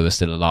 4 who are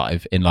still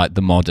alive in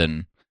the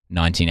modern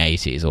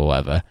 1980s or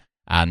whatever.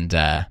 And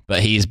but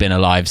he's been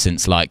alive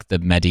since the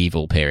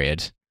medieval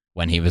period,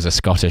 when he was a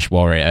Scottish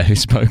warrior who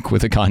spoke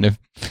with a kind of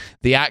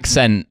the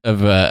accent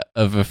of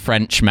a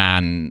French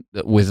man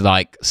with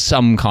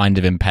some kind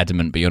of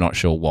impediment, but you're not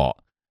sure what.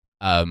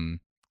 And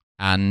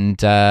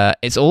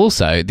it's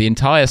also, the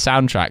entire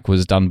soundtrack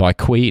was done by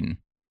Queen.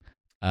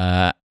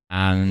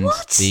 And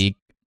what? The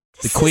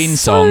this Queen is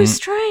song. So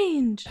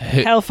strange.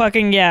 Hell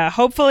fucking yeah.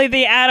 Hopefully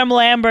the Adam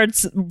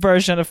Lambert's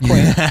version of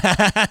Queen.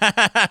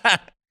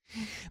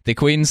 The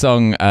Queen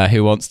song,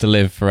 Who Wants to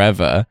Live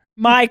Forever.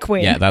 My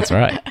Queen. Yeah, that's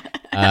right.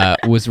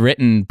 Was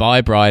written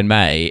by Brian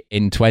May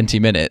in 20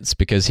 minutes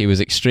because he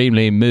was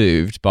extremely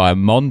moved by a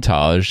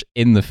montage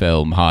in the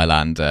film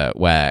Highlander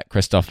where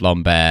Christophe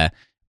Lambert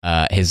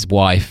his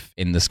wife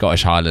in the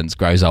Scottish Highlands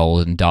grows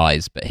old and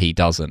dies, but he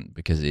doesn't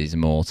because he's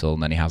immortal,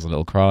 and then he has a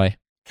little cry.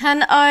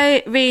 Can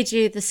I read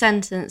you the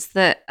sentence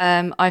that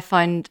I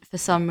find, for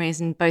some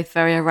reason, both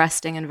very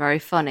arresting and very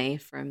funny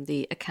from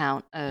the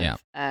account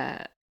of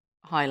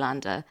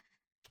Highlander?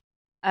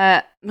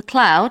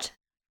 MacLeod,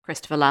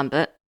 Christopher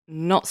Lambert,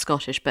 not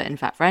Scottish but in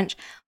fact French,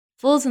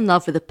 falls in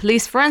love with a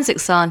police forensic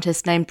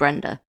scientist named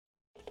Brenda.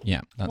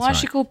 Yeah, that's Why is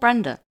she called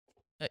Brenda?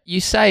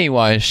 You say,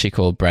 why is she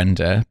called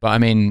Brenda? But I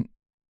mean,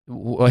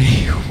 what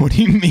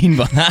do you mean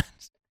by that?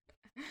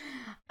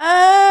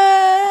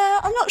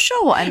 I'm not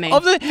sure what I mean.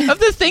 Of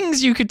the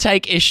things you could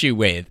take issue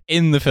with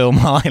in the film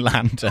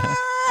Highlander,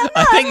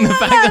 I think the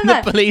fact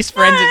that the police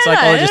forensic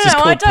psychologist is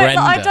called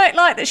Brenda. I don't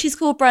like that she's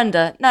called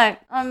Brenda. No,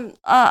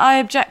 I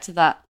object to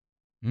that.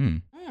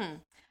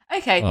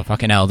 Okay. Oh,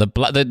 fucking hell.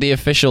 The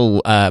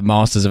official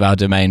Masters of Our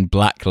Domain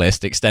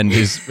blacklist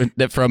extends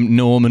from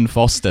Norman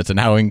Foster to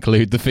now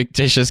include the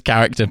fictitious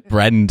character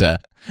Brenda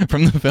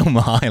from the film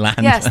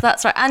Highlander. Yes,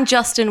 that's right. And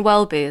Justin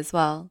Welby as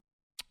well.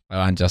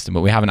 Oh, and Justin,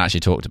 but we haven't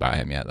actually talked about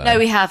him yet, though. No,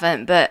 we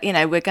haven't, but,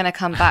 we're going to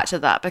come back to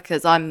that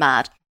because I'm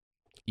mad.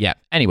 Yeah.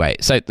 Anyway,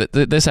 so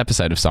this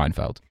episode of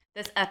Seinfeld.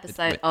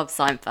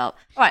 All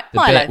right,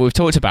 Milo. We've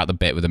talked about the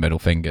bit with the middle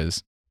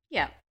fingers.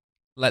 Yeah.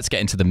 Let's get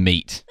into the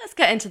meat. Let's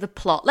get into the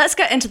plot. Let's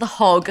get into the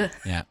hog.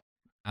 Yeah,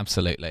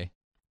 absolutely.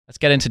 Let's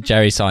get into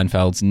Jerry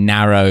Seinfeld's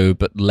narrow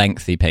but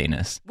lengthy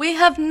penis. We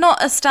have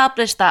not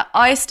established that.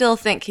 I still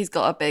think he's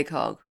got a big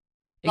hog.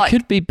 It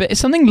could be big.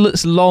 Something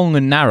that's long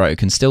and narrow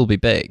can still be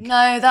big.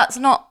 No, that's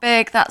not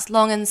big. That's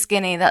long and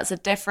skinny. That is a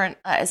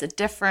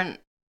different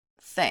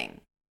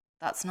thing.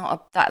 That's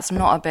not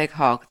a big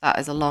hog. That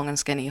is a long and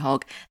skinny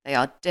hog. They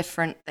are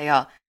different. They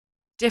are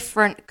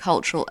different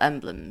cultural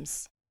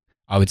emblems.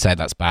 I would say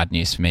that's bad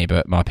news for me,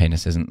 but my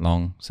penis isn't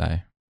long, so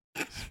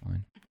it's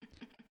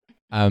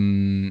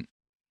fine.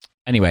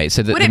 Anyway,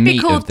 so the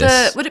meat of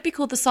this... Would it be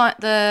called the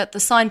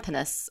sign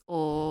penis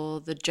or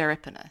the Jerry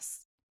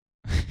penis?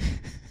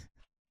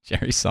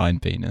 Jerry sign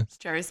penis.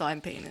 Jerry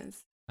sign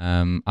penis.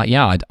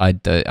 Yeah, I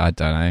don't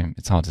know.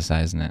 It's hard to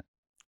say, isn't it?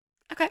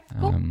 Okay,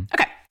 cool.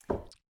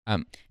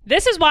 Okay.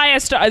 This is why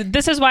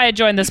I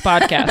joined this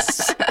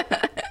podcast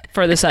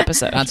for this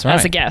episode. That's right.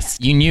 As a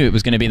guest. You knew it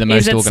was going to be the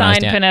most organized. Is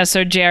it sign penis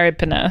or Jerry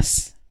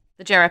penis?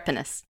 The Jerry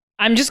penis.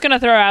 I'm just going to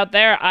throw out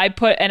there, I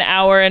put an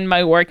hour in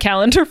my work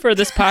calendar for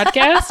this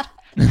podcast.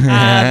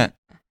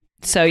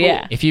 So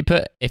yeah. If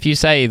you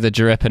say the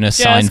Jeripinus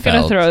Just Seinfeld,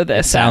 gonna throw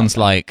this it sounds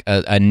like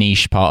a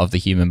niche part of the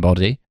human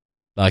body.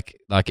 Like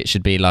it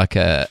should be like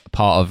a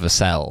part of a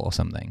cell or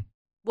something.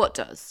 What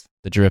does?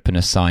 The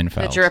Jeripinus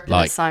Seinfeld. The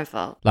Jeripinus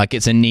Seinfeld. Like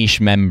it's a niche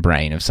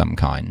membrane of some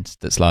kind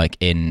that's like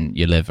in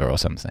your liver or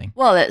something.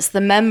 Well, it's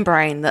the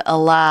membrane that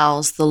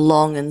allows the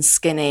long and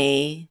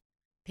skinny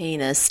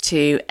penis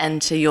to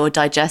enter your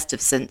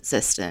digestive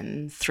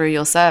system through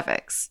your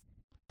cervix.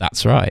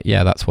 That's right.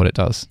 Yeah, that's what it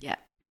does. Yeah.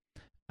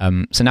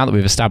 So now that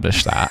we've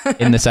established that,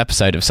 in this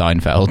episode of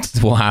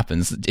Seinfeld, what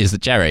happens is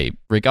that Jerry,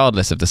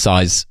 regardless of the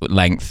size,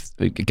 length,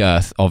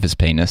 girth of his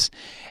penis,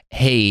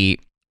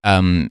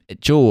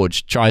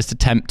 George tries to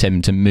tempt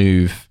him to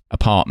move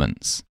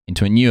apartments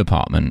into a new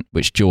apartment,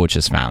 which George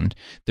has found.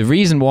 The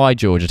reason why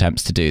George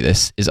attempts to do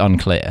this is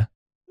unclear.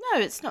 No,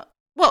 it's not.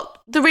 Well,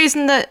 the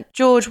reason that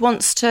George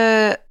wants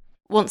the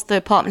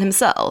apartment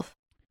himself.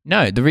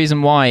 No, the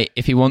reason why,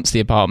 if he wants the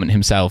apartment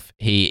himself,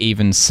 he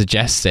even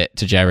suggests it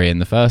to Jerry in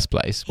the first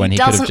place when he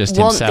could have just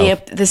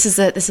himself. This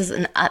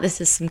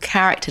is some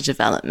character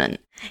development.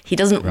 He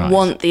doesn't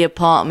want the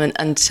apartment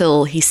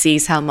until he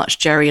sees how much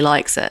Jerry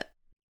likes it.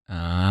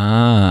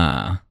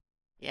 Ah.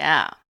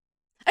 Yeah.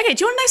 Okay,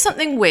 do you want to know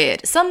something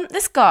weird?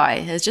 This guy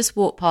has just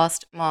walked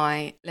past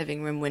my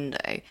living room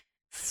window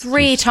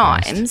 3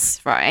 times,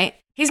 right?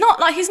 He's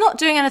not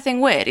doing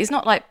anything weird. He's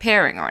not like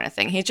peering or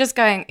anything. He's just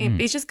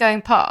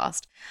going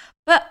past.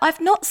 But I've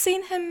not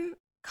seen him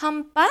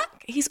come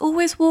back. He's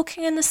always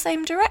walking in the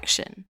same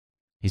direction.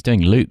 He's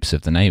doing loops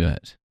of the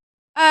neighborhood.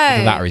 Oh.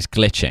 Either that or he's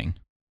glitching.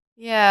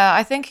 Yeah,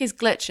 I think he's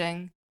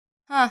glitching.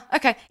 Huh,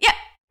 okay. Yeah.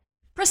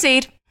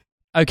 Proceed.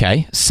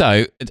 Okay,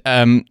 so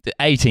the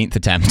 18th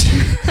attempt.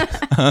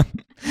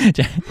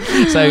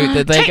 So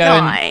they Take go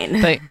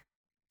 9.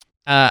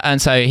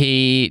 and so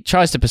he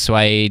tries to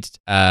persuade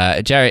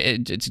Jerry.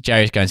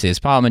 Jerry's going to his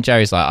apartment.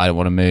 Jerry's like, I don't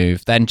want to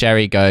move. Then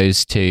Jerry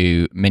goes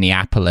to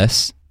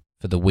Minneapolis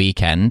for the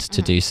weekend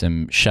to do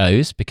some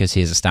shows because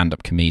he is a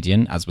stand-up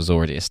comedian, as was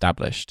already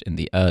established in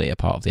the earlier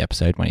part of the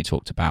episode when he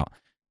talked about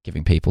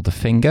giving people the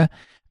finger.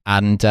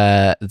 And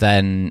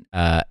then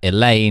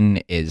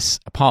Elaine is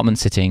apartment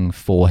sitting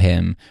for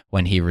him.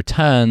 When he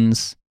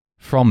returns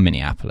from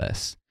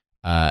Minneapolis,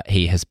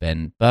 he has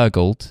been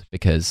burgled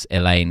because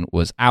Elaine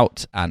was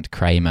out and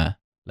Kramer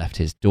left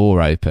his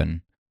door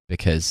open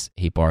because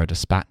he borrowed a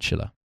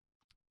spatula.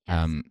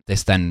 Yes.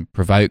 This then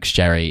provokes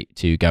Jerry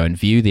to go and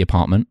view the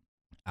apartment.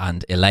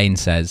 And Elaine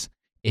says,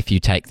 if you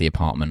take the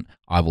apartment,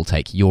 I will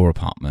take your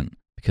apartment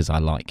because I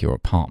like your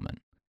apartment.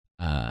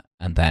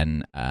 And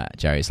then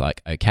Jerry's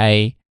like,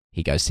 okay.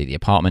 He goes to see the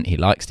apartment. He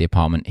likes the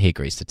apartment. He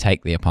agrees to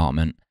take the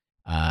apartment.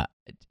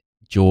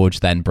 George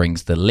then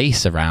brings the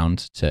lease around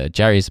to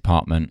Jerry's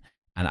apartment,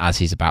 and as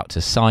he's about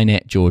to sign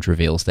it, George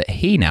reveals that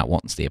he now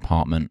wants the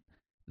apartment.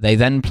 They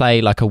then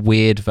play like a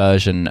weird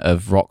version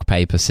of rock,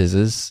 paper,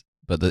 scissors,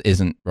 but that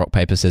isn't rock,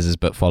 paper, scissors,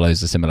 but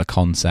follows a similar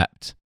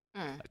concept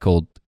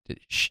called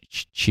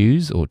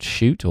choose or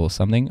shoot or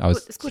something. I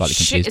was slightly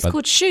confused. It's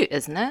called shoot,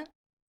 isn't it?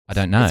 I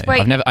don't know.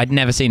 I'd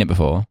never seen it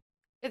before.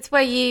 It's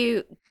where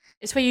you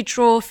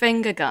draw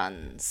finger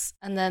guns,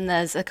 and then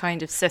there's a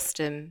kind of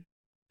system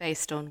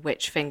based on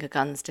which finger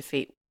guns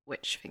defeat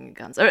which finger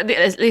guns. Or at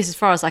least as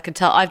far as I can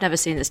tell, I've never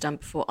seen this done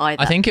before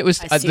either. I think it was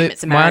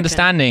my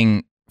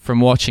understanding from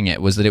watching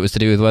it was that it was to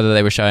do with whether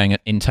they were showing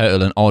in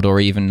total an odd or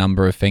even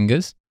number of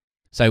fingers.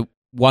 So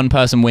one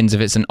person wins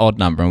if it's an odd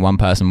number, and one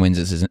person wins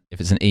if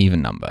it's an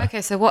even number.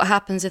 Okay, so what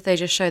happens if they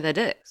just show their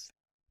dicks?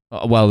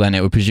 Well, then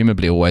it would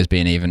presumably always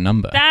be an even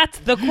number. That's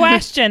the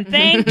question.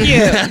 Thank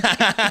you.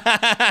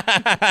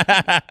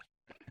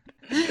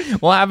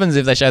 What happens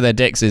if they show their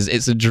dicks is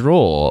it's a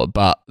draw,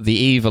 but the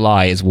evil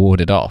eye is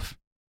warded off.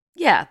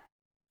 Yeah,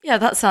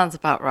 that sounds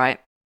about right.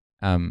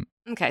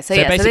 Okay, so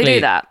they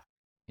do that.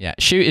 Yeah,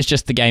 shoot is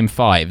just the game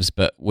fives,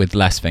 but with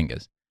less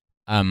fingers.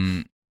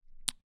 They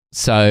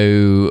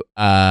do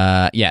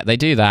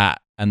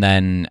that, and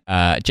then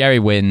Jerry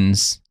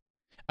wins.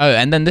 Oh,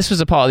 and then this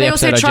was a part of the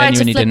episode I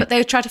genuinely didn't...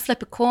 They try to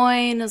flip a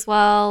coin as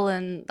well,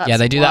 and that's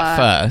they do that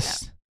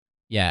first.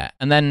 Yeah,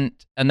 and then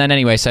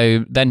anyway,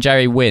 so then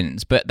Jerry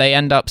wins, but he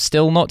ends up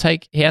still not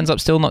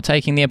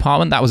taking the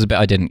apartment. That was a bit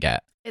I didn't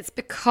get. It's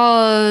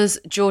because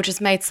George has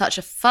made such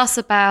a fuss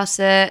about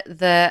it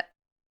that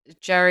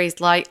Jerry's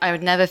like, I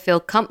would never feel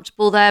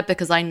comfortable there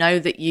because I know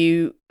that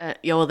you're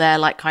there,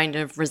 like kind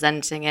of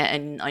resenting it,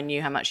 and I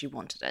knew how much you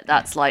wanted it.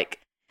 That's like,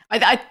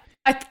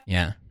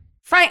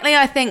 Frankly,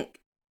 I think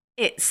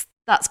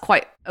that's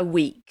quite a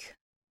weak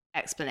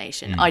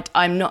explanation. I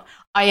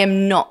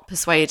am not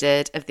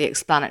persuaded of the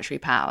explanatory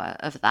power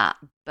of that,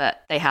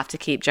 but they have to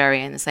keep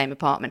Jerry in the same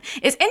apartment.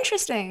 It's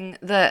interesting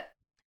that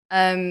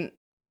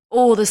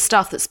all the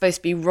stuff that's supposed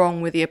to be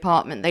wrong with the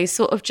apartment, they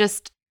sort of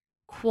just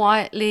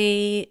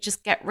quietly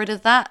just get rid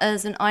of that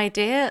as an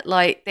idea.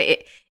 Like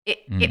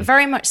it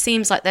very much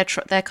seems like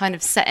they're kind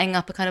of setting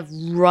up a kind of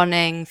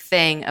running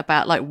thing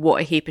about like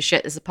what a heap of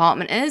shit this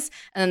apartment is,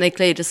 and then they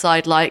clearly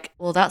decide like,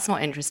 well, that's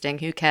not interesting.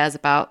 Who cares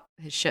about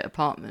his shit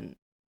apartment?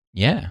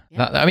 Yeah.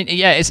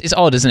 It's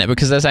odd, isn't it?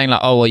 Because they're saying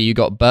like, oh, well, you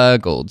got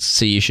burgled,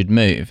 so you should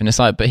move, and it's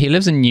like, but he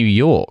lives in New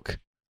York.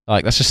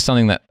 Like that's just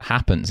something that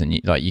happens, and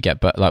you get,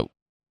 but like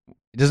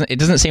it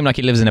doesn't seem like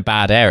he lives in a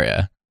bad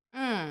area.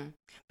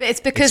 But it's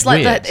because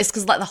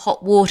the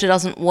hot water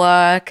doesn't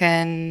work,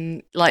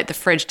 and like the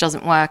fridge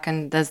doesn't work,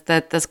 and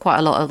there's quite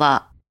a lot of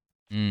that.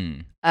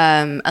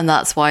 And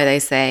that's why they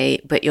say,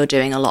 but you're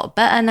doing a lot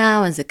better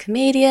now as a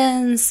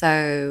comedian,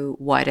 so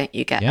why don't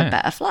you get a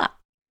better flat?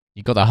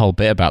 You got that whole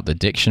bit about the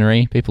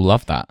dictionary. People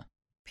love that.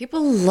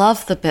 People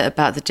love the bit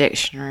about the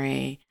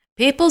dictionary.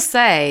 People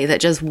say that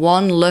just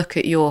one look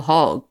at your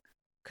hog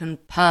can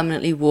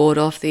permanently ward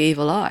off the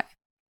evil eye.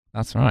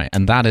 That's right.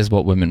 And that is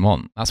what women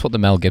want. That's what the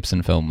Mel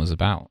Gibson film was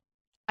about.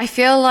 I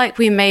feel like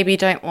we maybe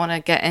don't want to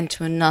get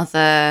into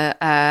another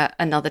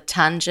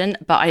tangent,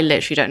 but I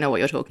literally don't know what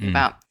you're talking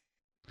about.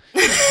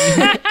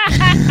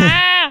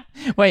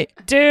 Wait.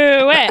 Do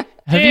it.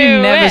 Have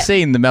you never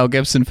seen the Mel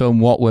Gibson film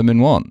What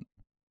Women Want?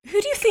 Who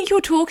do you think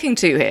you're talking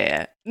to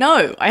here?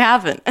 No, I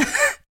haven't.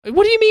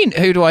 What do you mean,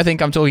 who do I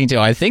think I'm talking to?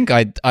 I think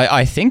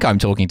I'm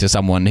talking to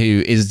someone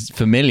who is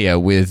familiar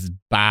with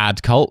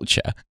bad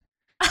culture.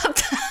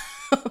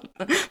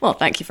 Well,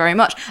 thank you very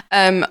much.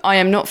 I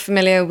am not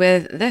familiar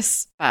with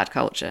this bad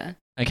culture.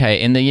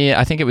 Okay, in the year,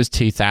 I think it was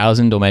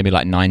 2000 or maybe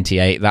like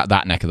 98,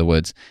 that neck of the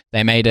woods,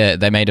 they made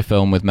a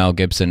film with Mel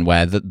Gibson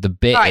where the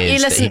bit right,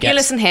 is... You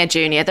listen here,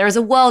 Junior. There is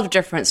a world of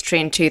difference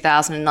between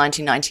 2000 and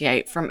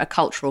 1998 from a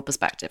cultural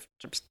perspective.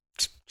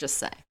 Just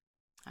say.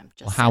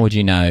 How would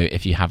you know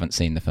if you haven't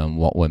seen the film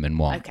What Women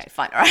Want? Okay,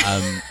 fine, all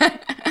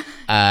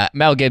right.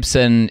 Mel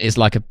Gibson is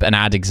like an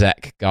ad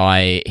exec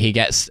guy. He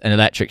gets an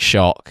electric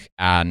shock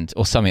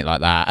or something like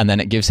that, and then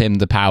it gives him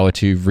the power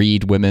to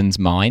read women's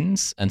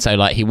minds. And so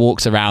like he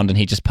walks around and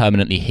he just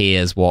permanently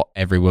hears what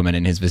every woman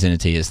in his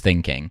vicinity is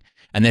thinking.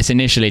 And this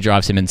initially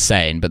drives him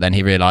insane, but then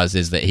he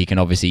realizes that he can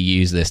obviously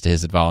use this to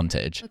his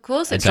advantage. Of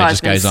course, it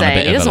drives him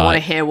insane. He doesn't want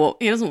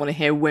to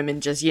hear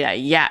women just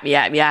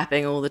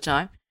yapping all the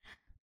time.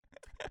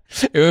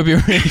 It would be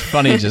really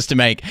funny just to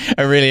make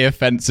a really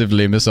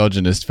offensively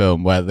misogynist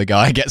film where the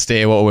guy gets to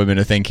hear what women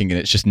are thinking and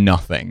it's just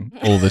nothing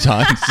all the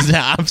time. It's just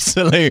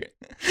absolute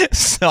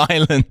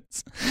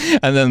silence.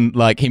 And then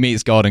like he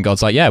meets God and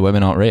God's like, yeah,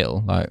 women aren't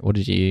real. Like, what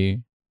did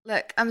you...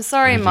 Look, I'm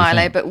sorry,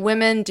 Milo, but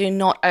women do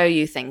not owe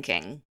you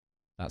thinking.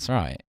 That's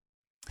right.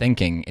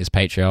 Thinking is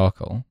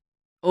patriarchal.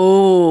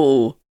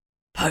 Oh,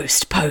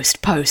 post.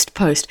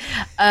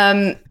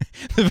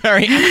 The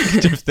very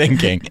act of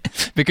thinking,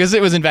 because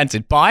it was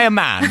invented by a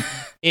man,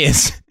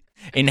 is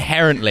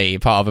inherently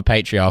part of a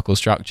patriarchal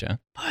structure.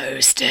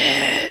 Post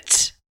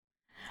it.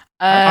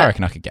 I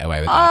reckon I could get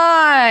away with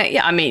that.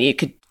 Yeah, I mean, you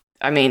could.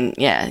 I mean,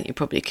 yeah, you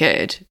probably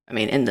could. I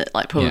mean, in that,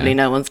 like, probably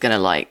no one's gonna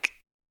like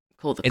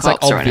call the it's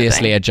cops like or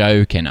obviously anything. a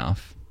joke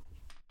enough.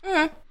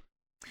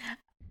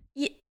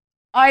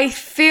 I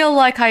feel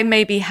like I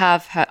maybe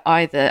have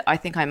either. I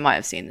think I might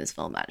have seen this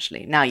film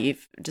actually. Now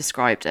you've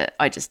described it,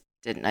 I just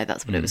didn't know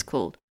that's what it was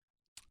called.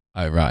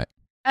 Oh right.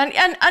 And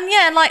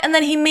yeah, like, and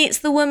then he meets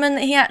the woman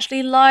that he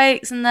actually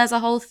likes, and there's a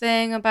whole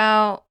thing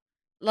about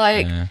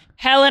like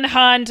Helen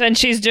Hunt, and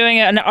she's doing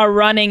a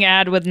running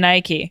ad with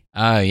Nike.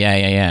 Oh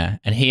yeah.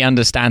 And he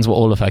understands what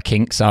all of her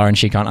kinks are, and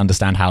she can't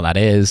understand how that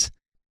is.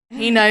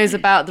 He knows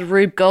about the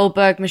Rube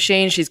Goldberg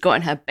machine she's got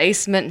in her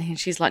basement, and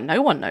she's like,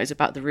 no one knows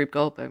about the Rube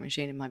Goldberg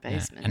machine in my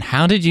basement. Yeah. And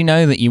how did you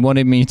know that you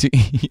wanted me to?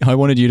 I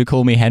wanted you to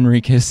call me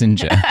Henry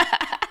Kissinger.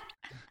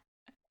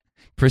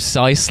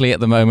 Precisely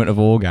at the moment of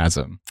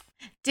orgasm.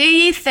 Do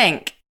you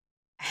think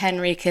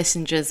Henry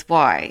Kissinger's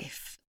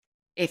wife,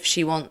 if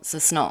she wants a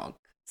snog,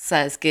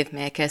 says, "Give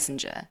me a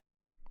Kissinger"?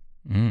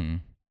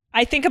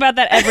 I think about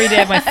that every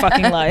day of my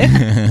fucking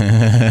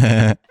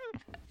life.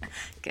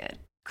 Good.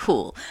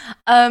 Cool.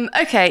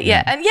 Okay.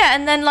 Yeah.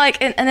 And then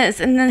like, and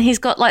then he's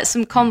got like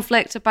some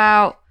conflict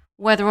about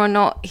whether or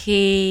not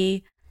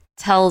he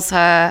tells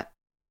her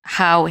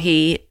how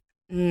he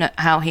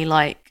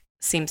like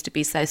seems to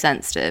be so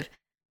sensitive,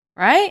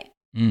 right?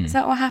 Is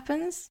that what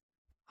happens?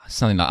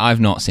 Something like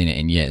I've not seen it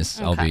in years.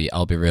 Okay.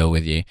 I'll be real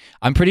with you.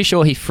 I'm pretty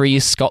sure he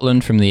frees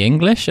Scotland from the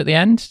English at the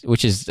end,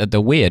 which is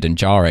the weird and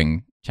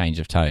jarring change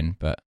of tone.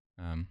 But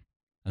and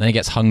then he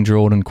gets hung,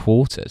 drawn, and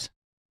quartered.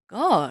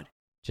 God.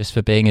 Just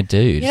for being a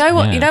dude. You know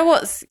what? Yeah.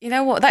 You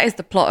know what? That is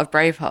the plot of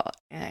Braveheart.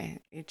 You know,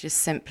 you're just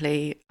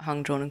simply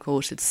hung, drawn, and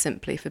quartered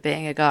simply for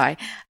being a guy.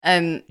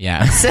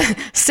 Yeah.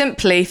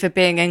 Simply for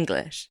being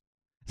English.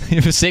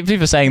 Simply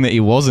for saying that he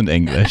wasn't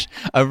English.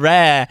 a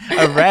rare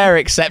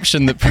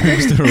exception that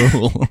proves the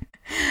rule.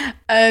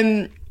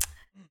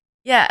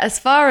 Yeah. As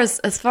far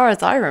as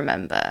I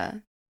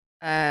remember,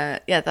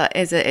 that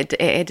is it.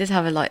 It did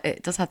have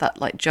it does have that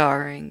like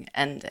jarring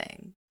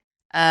ending.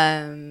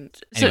 Anyway,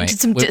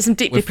 some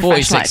deeply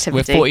professional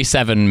activity. We're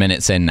 47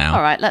 minutes in now.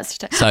 All right, let's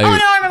just. So, oh no,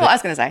 I remember what I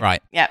was going to say.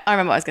 Right. Yeah, I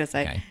remember what I was going to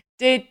say.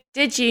 Okay.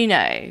 Did you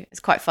know? It's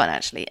quite fun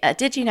actually.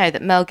 Did you know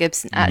that Mel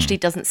Gibson actually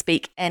doesn't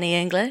speak any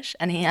English,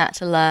 and he had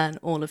to learn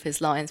all of his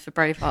lines for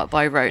Braveheart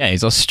by rote? Yeah,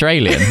 he's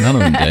Australian. None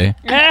of them do.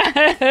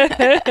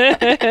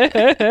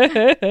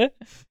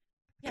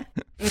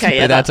 Okay,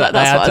 yeah, that's what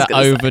I was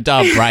going to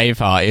overdub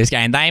Braveheart. He was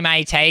going, "They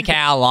may take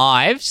our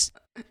lives,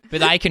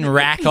 but they can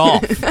rack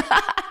off.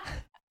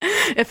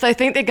 If they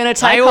think they're going to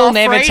take they will our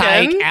never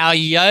freedom, take our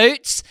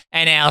yachts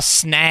and our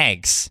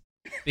snags,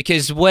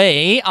 because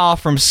we are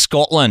from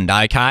Scotland."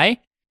 Okay,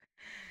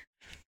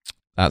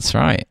 that's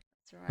right.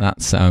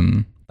 That's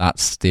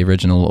the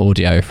original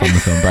audio from the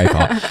film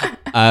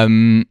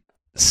Braveheart.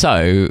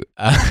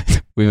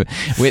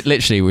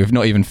 We've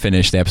not even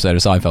finished the episode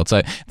of Seinfeld.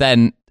 So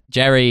then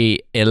Jerry,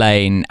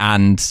 Elaine,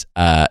 and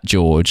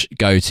George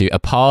go to a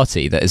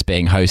party that is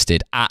being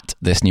hosted at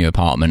this new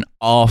apartment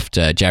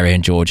after Jerry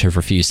and George have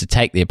refused to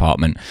take the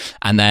apartment,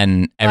 and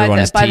then everyone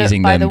is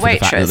teasing them for the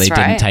fact that they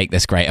didn't take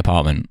this great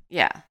apartment.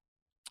 Yeah.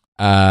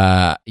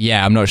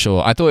 Yeah, I'm not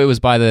sure. I thought it was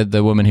by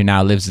the woman who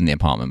now lives in the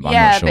apartment, but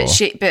I'm not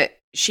sure. but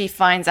she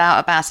finds out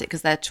about it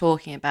because they're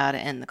talking about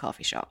it in the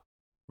coffee shop.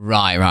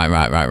 Right.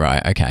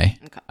 Okay.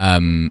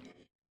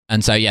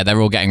 And so, yeah, they're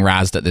all getting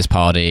razzed at this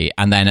party.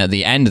 And then at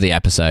the end of the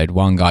episode,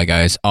 one guy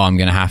goes, "Oh, I'm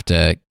going to have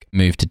to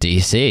move to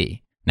DC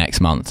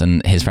next month."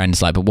 And his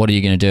friend's like, "But what are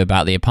you going to do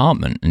about the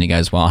apartment?" And he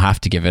goes, "Well, I'll have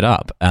to give it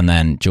up." And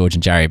then George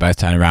and Jerry both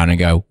turn around and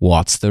go,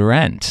 "What's the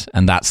rent?"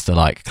 And that's the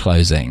like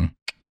closing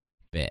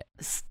bit.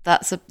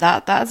 That's a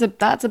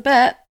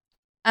bit.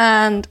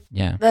 And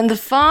then the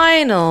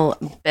final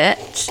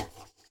bit.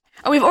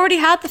 Oh, we've already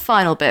had the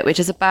final bit,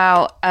 which is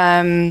about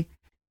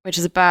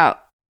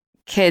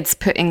kids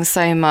putting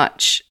so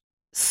much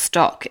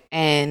stock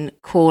in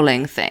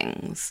calling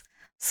things,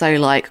 so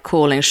like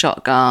calling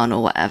shotgun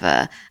or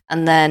whatever,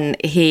 and then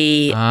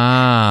he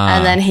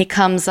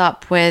comes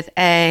up with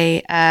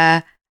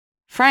a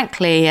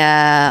frankly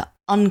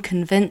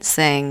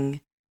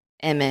unconvincing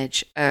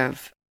image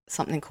of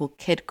something called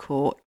Kid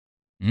Court,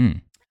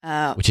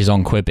 which is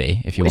on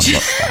Quibi if you want to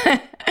watch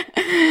that.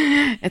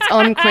 It's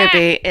on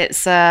Quibi.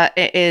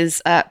 It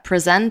is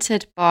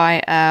presented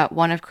by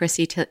one of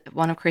Chrissy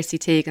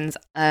Teigen's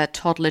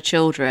toddler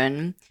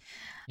children.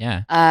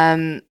 Yeah.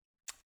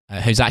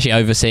 Who's actually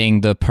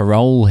overseeing the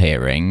parole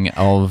hearing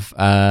of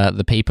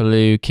the people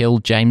who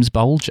killed James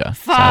Bolger.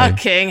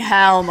 Fucking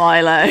hell,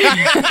 Milo.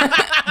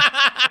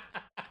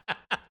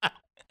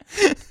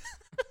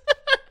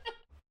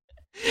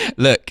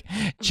 Look,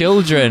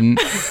 children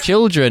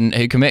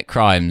who commit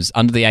crimes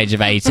under the age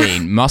of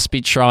 18 must be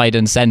tried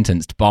and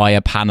sentenced by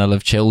a panel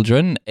of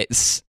children.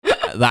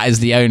 That is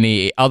the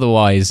only.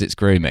 Otherwise, it's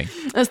grooming.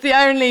 It's the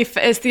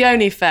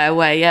only fair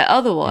way. Yeah.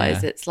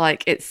 Otherwise, it's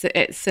like it's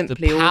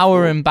simply the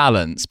power awful.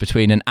 imbalance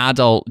between an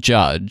adult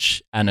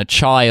judge and a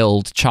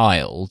child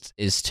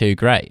is too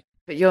great.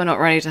 But you're not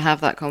ready to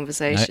have that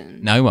conversation.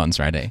 No one's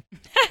ready.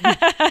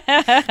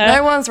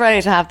 No one's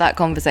ready to have that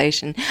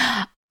conversation.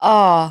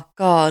 Oh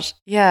God,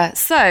 yeah.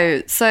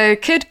 So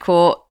Kid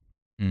Court,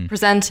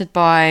 presented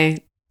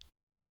by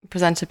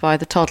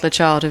the toddler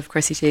child of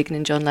Chrissy Teigen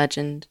and John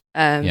Legend,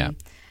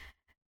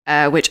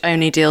 which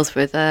only deals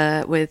with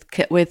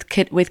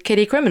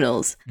kiddie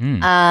criminals,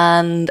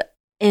 and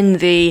in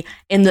the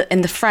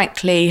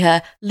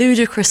frankly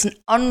ludicrous and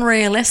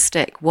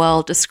unrealistic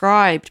world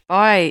described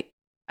by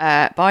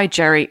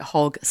Jerry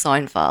Hogg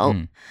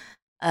Seinfeld,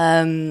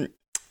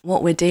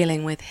 what we're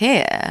dealing with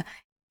here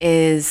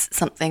is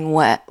something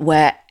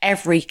where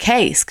every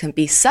case can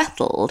be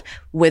settled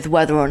with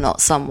whether or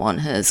not someone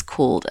has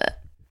called it.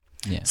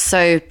 Yeah.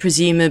 So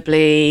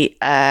presumably,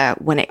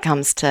 when it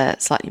comes to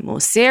slightly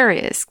more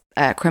serious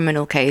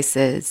criminal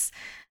cases,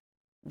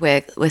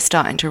 we're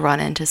starting to run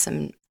into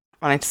some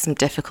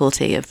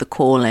difficulty of the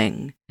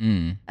calling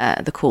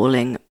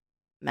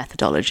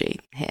methodology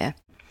here.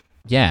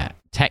 Yeah,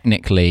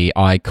 technically,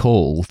 I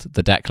called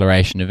the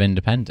Declaration of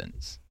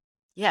Independence.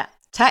 Yeah,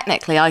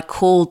 technically, I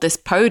called this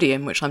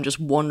podium, which I'm just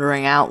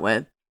wandering out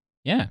with.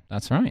 Yeah,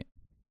 that's right.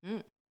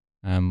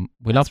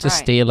 We love to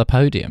steal a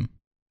podium.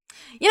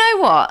 You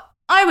know what?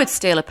 I would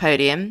steal a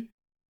podium.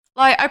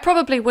 Like, I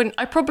probably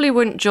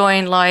wouldn't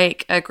join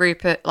like a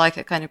group of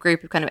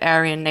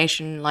Aryan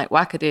Nation like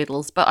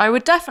wackadoodles, but I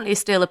would definitely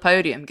steal a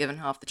podium given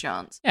half the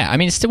chance. Yeah, I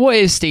mean, what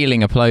is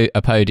stealing a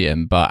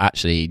podium, but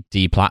actually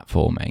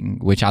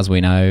deplatforming, which, as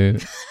we know,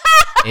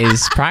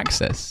 is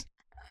Praxis.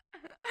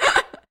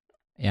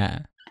 Yeah.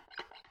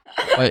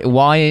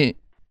 Why?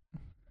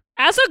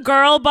 As a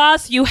girl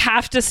boss, you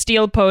have to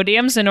steal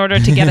podiums in order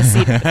to get a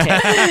seat at the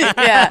table.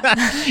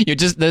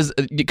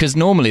 Yeah. Because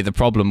normally the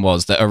problem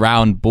was that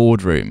around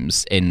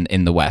boardrooms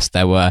in the West,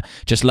 there were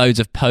just loads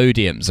of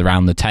podiums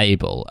around the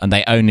table, and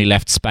they only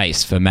left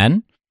space for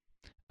men.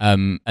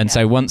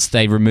 So once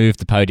they removed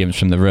the podiums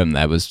from the room,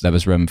 there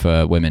was room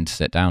for women to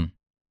sit down.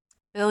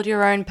 Build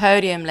your own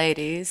podium,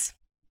 ladies.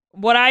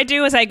 What I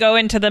do is I go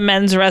into the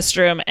men's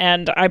restroom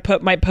and I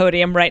put my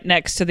podium right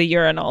next to the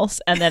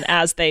urinals, and then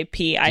as they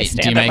pee, I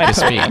stand up. Do you make a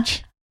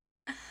speech?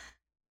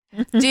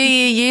 Do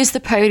you use the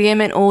podium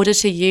in order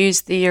to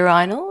use the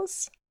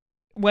urinals?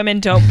 Women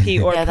don't pee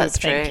or poop. That's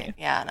true. Thank you.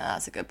 Yeah, no,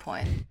 that's a good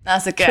point.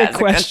 That's a good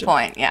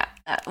point. Yeah,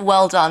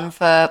 well done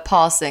for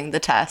passing the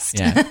test.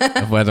 Yeah,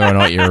 of whether or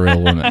not you're a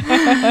real woman.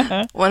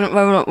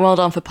 Well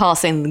done for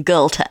passing the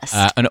girl test.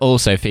 And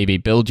also, Phoebe,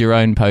 Build Your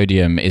Own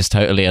Podium is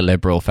totally a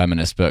liberal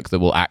feminist book that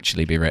will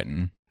actually be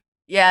written.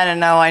 Yeah,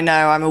 no, I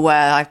know. I'm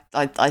aware.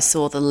 I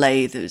saw the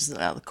lathe. It was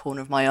out the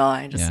corner of my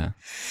eye.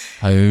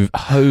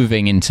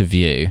 Hoving into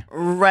view.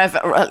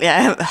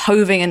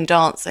 Hoving and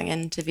dancing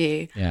into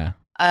view. Yeah.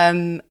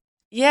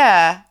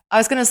 Yeah, I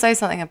was going to say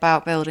something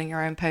about building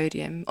your own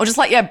podium, or just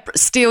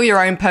steal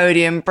your own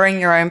podium, bring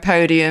your own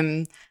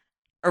podium,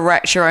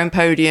 erect your own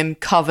podium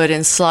covered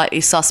in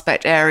slightly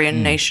suspect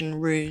Aryan Nation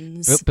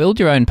runes. Build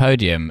your own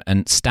podium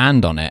and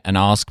stand on it and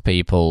ask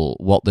people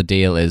what the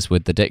deal is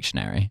with the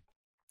dictionary.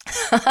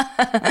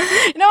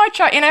 I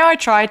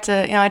tried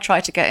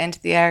to get into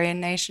the Aryan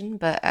Nation,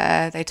 but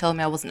they told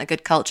me I wasn't a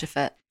good culture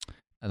fit.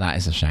 That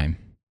is a shame.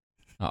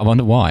 I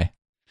wonder why.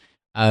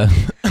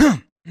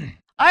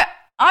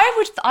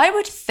 I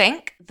would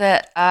think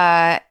that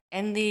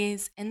in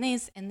these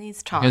times,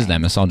 because they're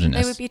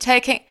misogynist, they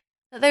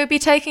would be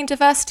taking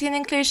diversity and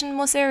inclusion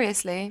more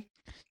seriously.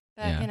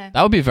 But,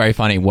 that would be a very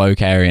funny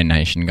woke Aryan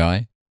Nation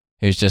guy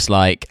who's just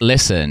like,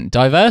 listen,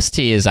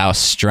 diversity is our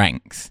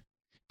strength.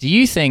 Do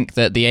you think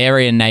that the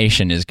Aryan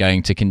Nation is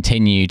going to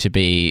continue to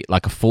be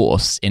like a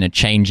force in a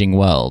changing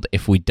world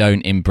if we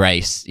don't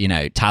embrace,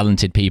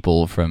 talented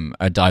people from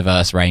a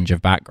diverse range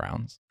of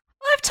backgrounds?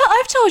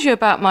 I've told you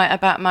about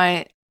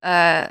my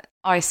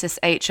ISIS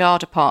HR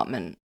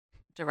department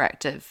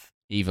directive.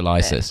 Evil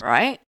ISIS,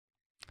 right?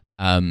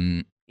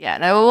 Yeah,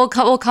 no,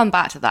 we'll come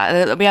back to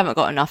that. We haven't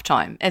got enough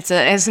time. It's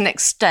an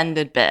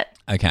extended bit.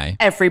 Okay.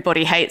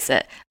 Everybody hates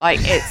it.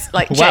 It's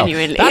well,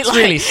 genuinely. That's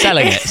really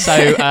selling it.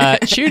 So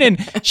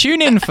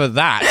tune in for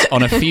that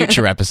on a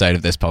future episode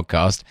of this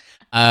podcast.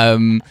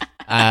 And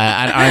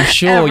I'm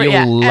sure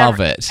you'll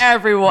love it.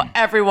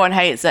 Everyone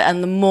hates it,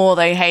 and the more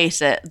they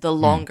hate it, the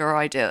longer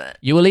I do it.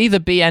 You will either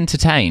be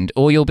entertained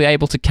or you'll be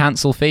able to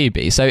cancel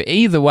Phoebe. So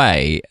either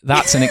way,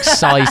 that's an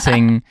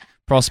exciting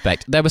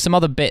prospect. There were some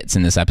other bits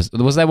in this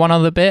episode. Was there one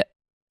other bit?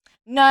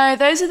 No,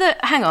 those are the...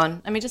 Hang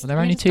on. Let me just... Well, there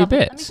are only two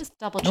bits. Let me just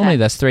double check. Normally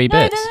there's three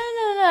bits.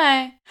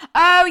 No.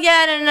 Oh,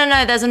 yeah,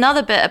 no. There's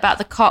another bit about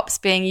the cops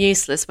being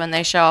useless when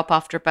they show up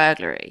after a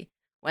burglary.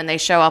 When they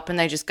show up and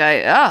they just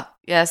go,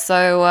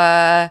 so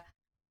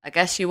I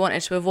guess you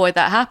wanted to avoid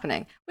that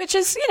happening. Which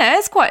is,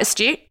 it's quite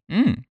astute.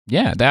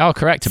 Yeah, they are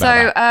correct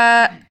about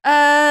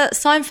that.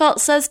 So, Seinfeld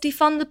says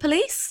defund the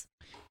police?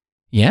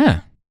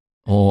 Yeah.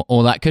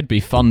 Or that could be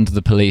fund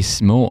the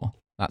police more.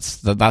 That's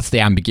the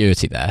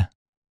ambiguity there.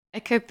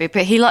 It could be,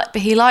 but he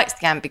likes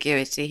the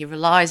ambiguity. He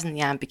relies on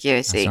the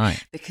ambiguity. That's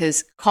right.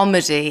 Because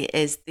comedy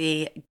is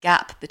the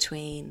gap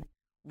between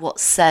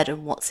what's said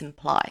and what's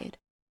implied.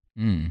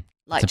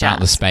 Like it's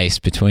about the space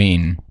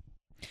between.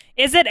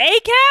 Is it a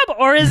cab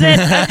or is it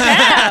a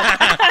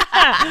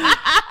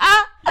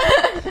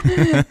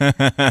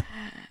cab?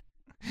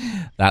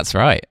 That's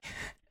right.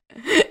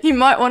 You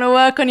might want to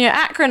work on your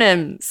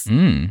acronyms.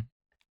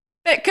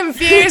 Bit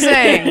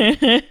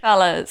confusing,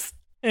 fellas.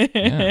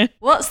 Yeah.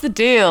 What's the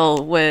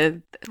deal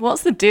with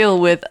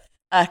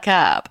a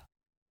cab?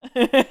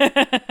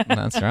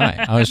 That's right.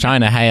 I was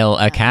trying to hail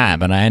a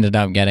cab and I ended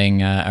up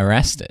getting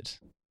arrested.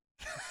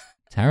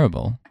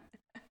 Terrible.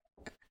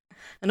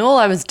 And all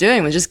I was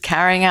doing was just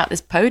carrying out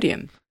this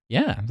podium.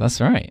 Yeah,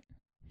 that's right.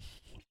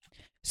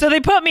 So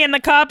they put me in the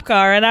cop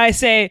car and I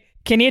say,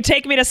 "Can you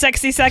take me to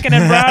 62nd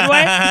and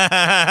Broadway?"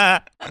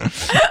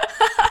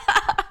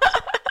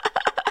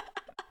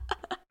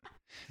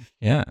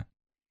 Yeah.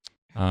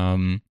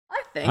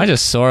 think. I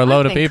just saw a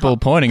load of people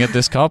pointing at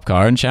this cop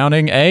car and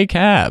shouting "a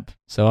cab."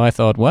 So I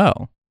thought,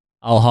 well,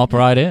 I'll hop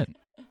right in.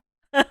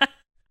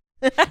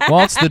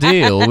 What's the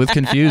deal with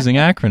confusing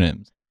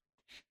acronyms?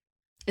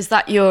 Is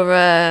that your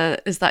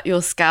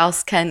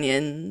Scouse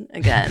Kenyan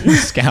again?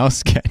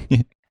 Scouse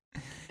Kenyan.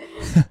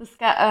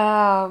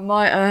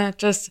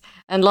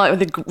 And like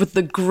with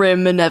the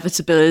grim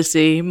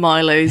inevitability,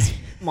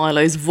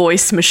 Milo's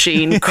voice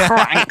machine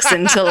cranks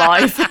into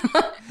life.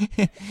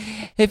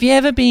 Have you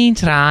ever been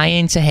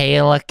trying to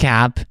hail a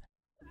cab,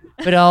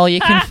 but all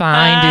you can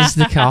find is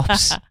the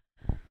cops?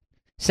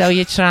 So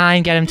you try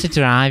and get them to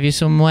drive you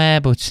somewhere,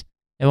 but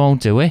they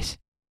won't do it.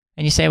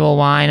 And you say, well,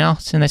 why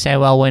not? And they say,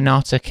 well, we're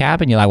not a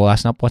cab. And you're like, well,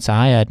 that's not what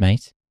I heard,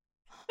 mate.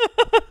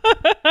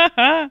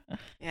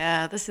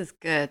 Yeah, this is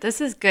good.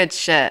 This is good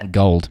shit.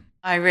 Gold.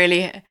 I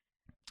really...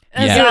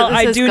 Yeah,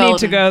 I do need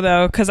to go,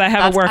 though, because I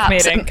have a work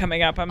meeting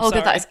coming up. I'm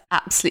sorry. That is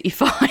absolutely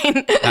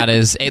fine.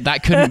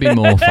 That couldn't be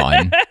more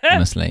fine,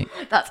 honestly.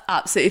 That's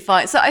absolutely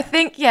fine. So I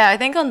think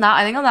on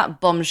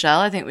that bombshell,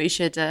 I think we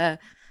should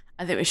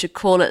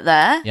call it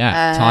there.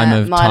 Yeah, time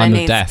of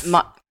death.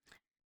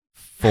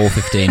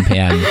 4:15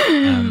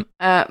 p.m.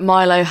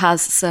 Milo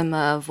has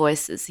some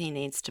voices he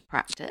needs to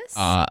practice.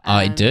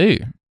 I do.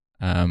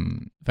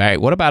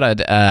 What about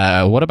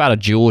a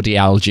Geordie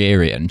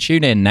Algerian?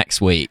 Tune in next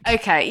week.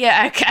 Okay.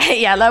 Yeah.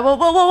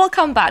 We'll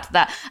come back to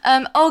that.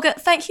 Olga,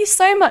 thank you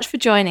so much for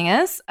joining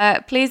us.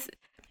 Please.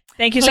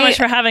 Thank you so much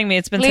for having me.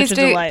 It's been such a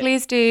delight.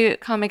 Please do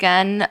come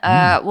again.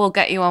 We'll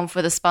get you on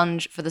for the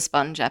sponge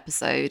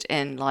episode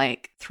in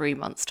like 3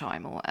 months'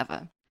 time or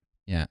whatever.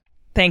 Yeah.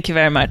 Thank you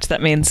very much.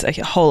 That means a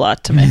whole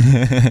lot to me.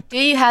 Do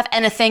you have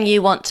anything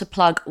you want to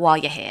plug while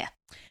you're here?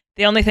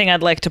 The only thing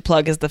I'd like to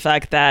plug is the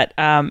fact that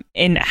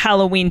in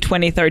Halloween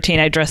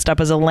 2013, I dressed up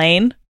as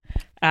Elaine.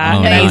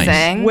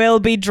 Amazing. We'll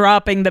be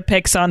dropping the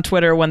pics on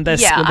Twitter when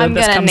this comes out. I'm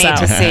going to need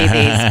to see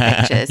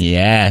these pictures.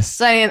 Yes.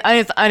 So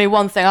only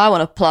one thing I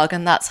want to plug,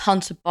 and that's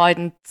Hunter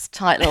Biden's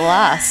tight little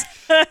ass.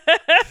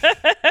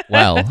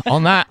 Well,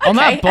 on that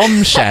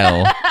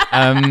bombshell,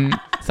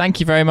 thank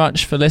you very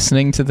much for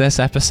listening to this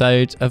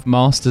episode of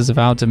Masters of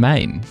Our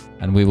Domain,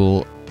 and we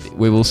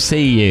will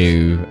see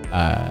you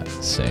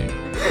soon.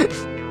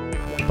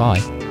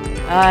 Bye.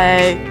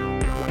 Bye.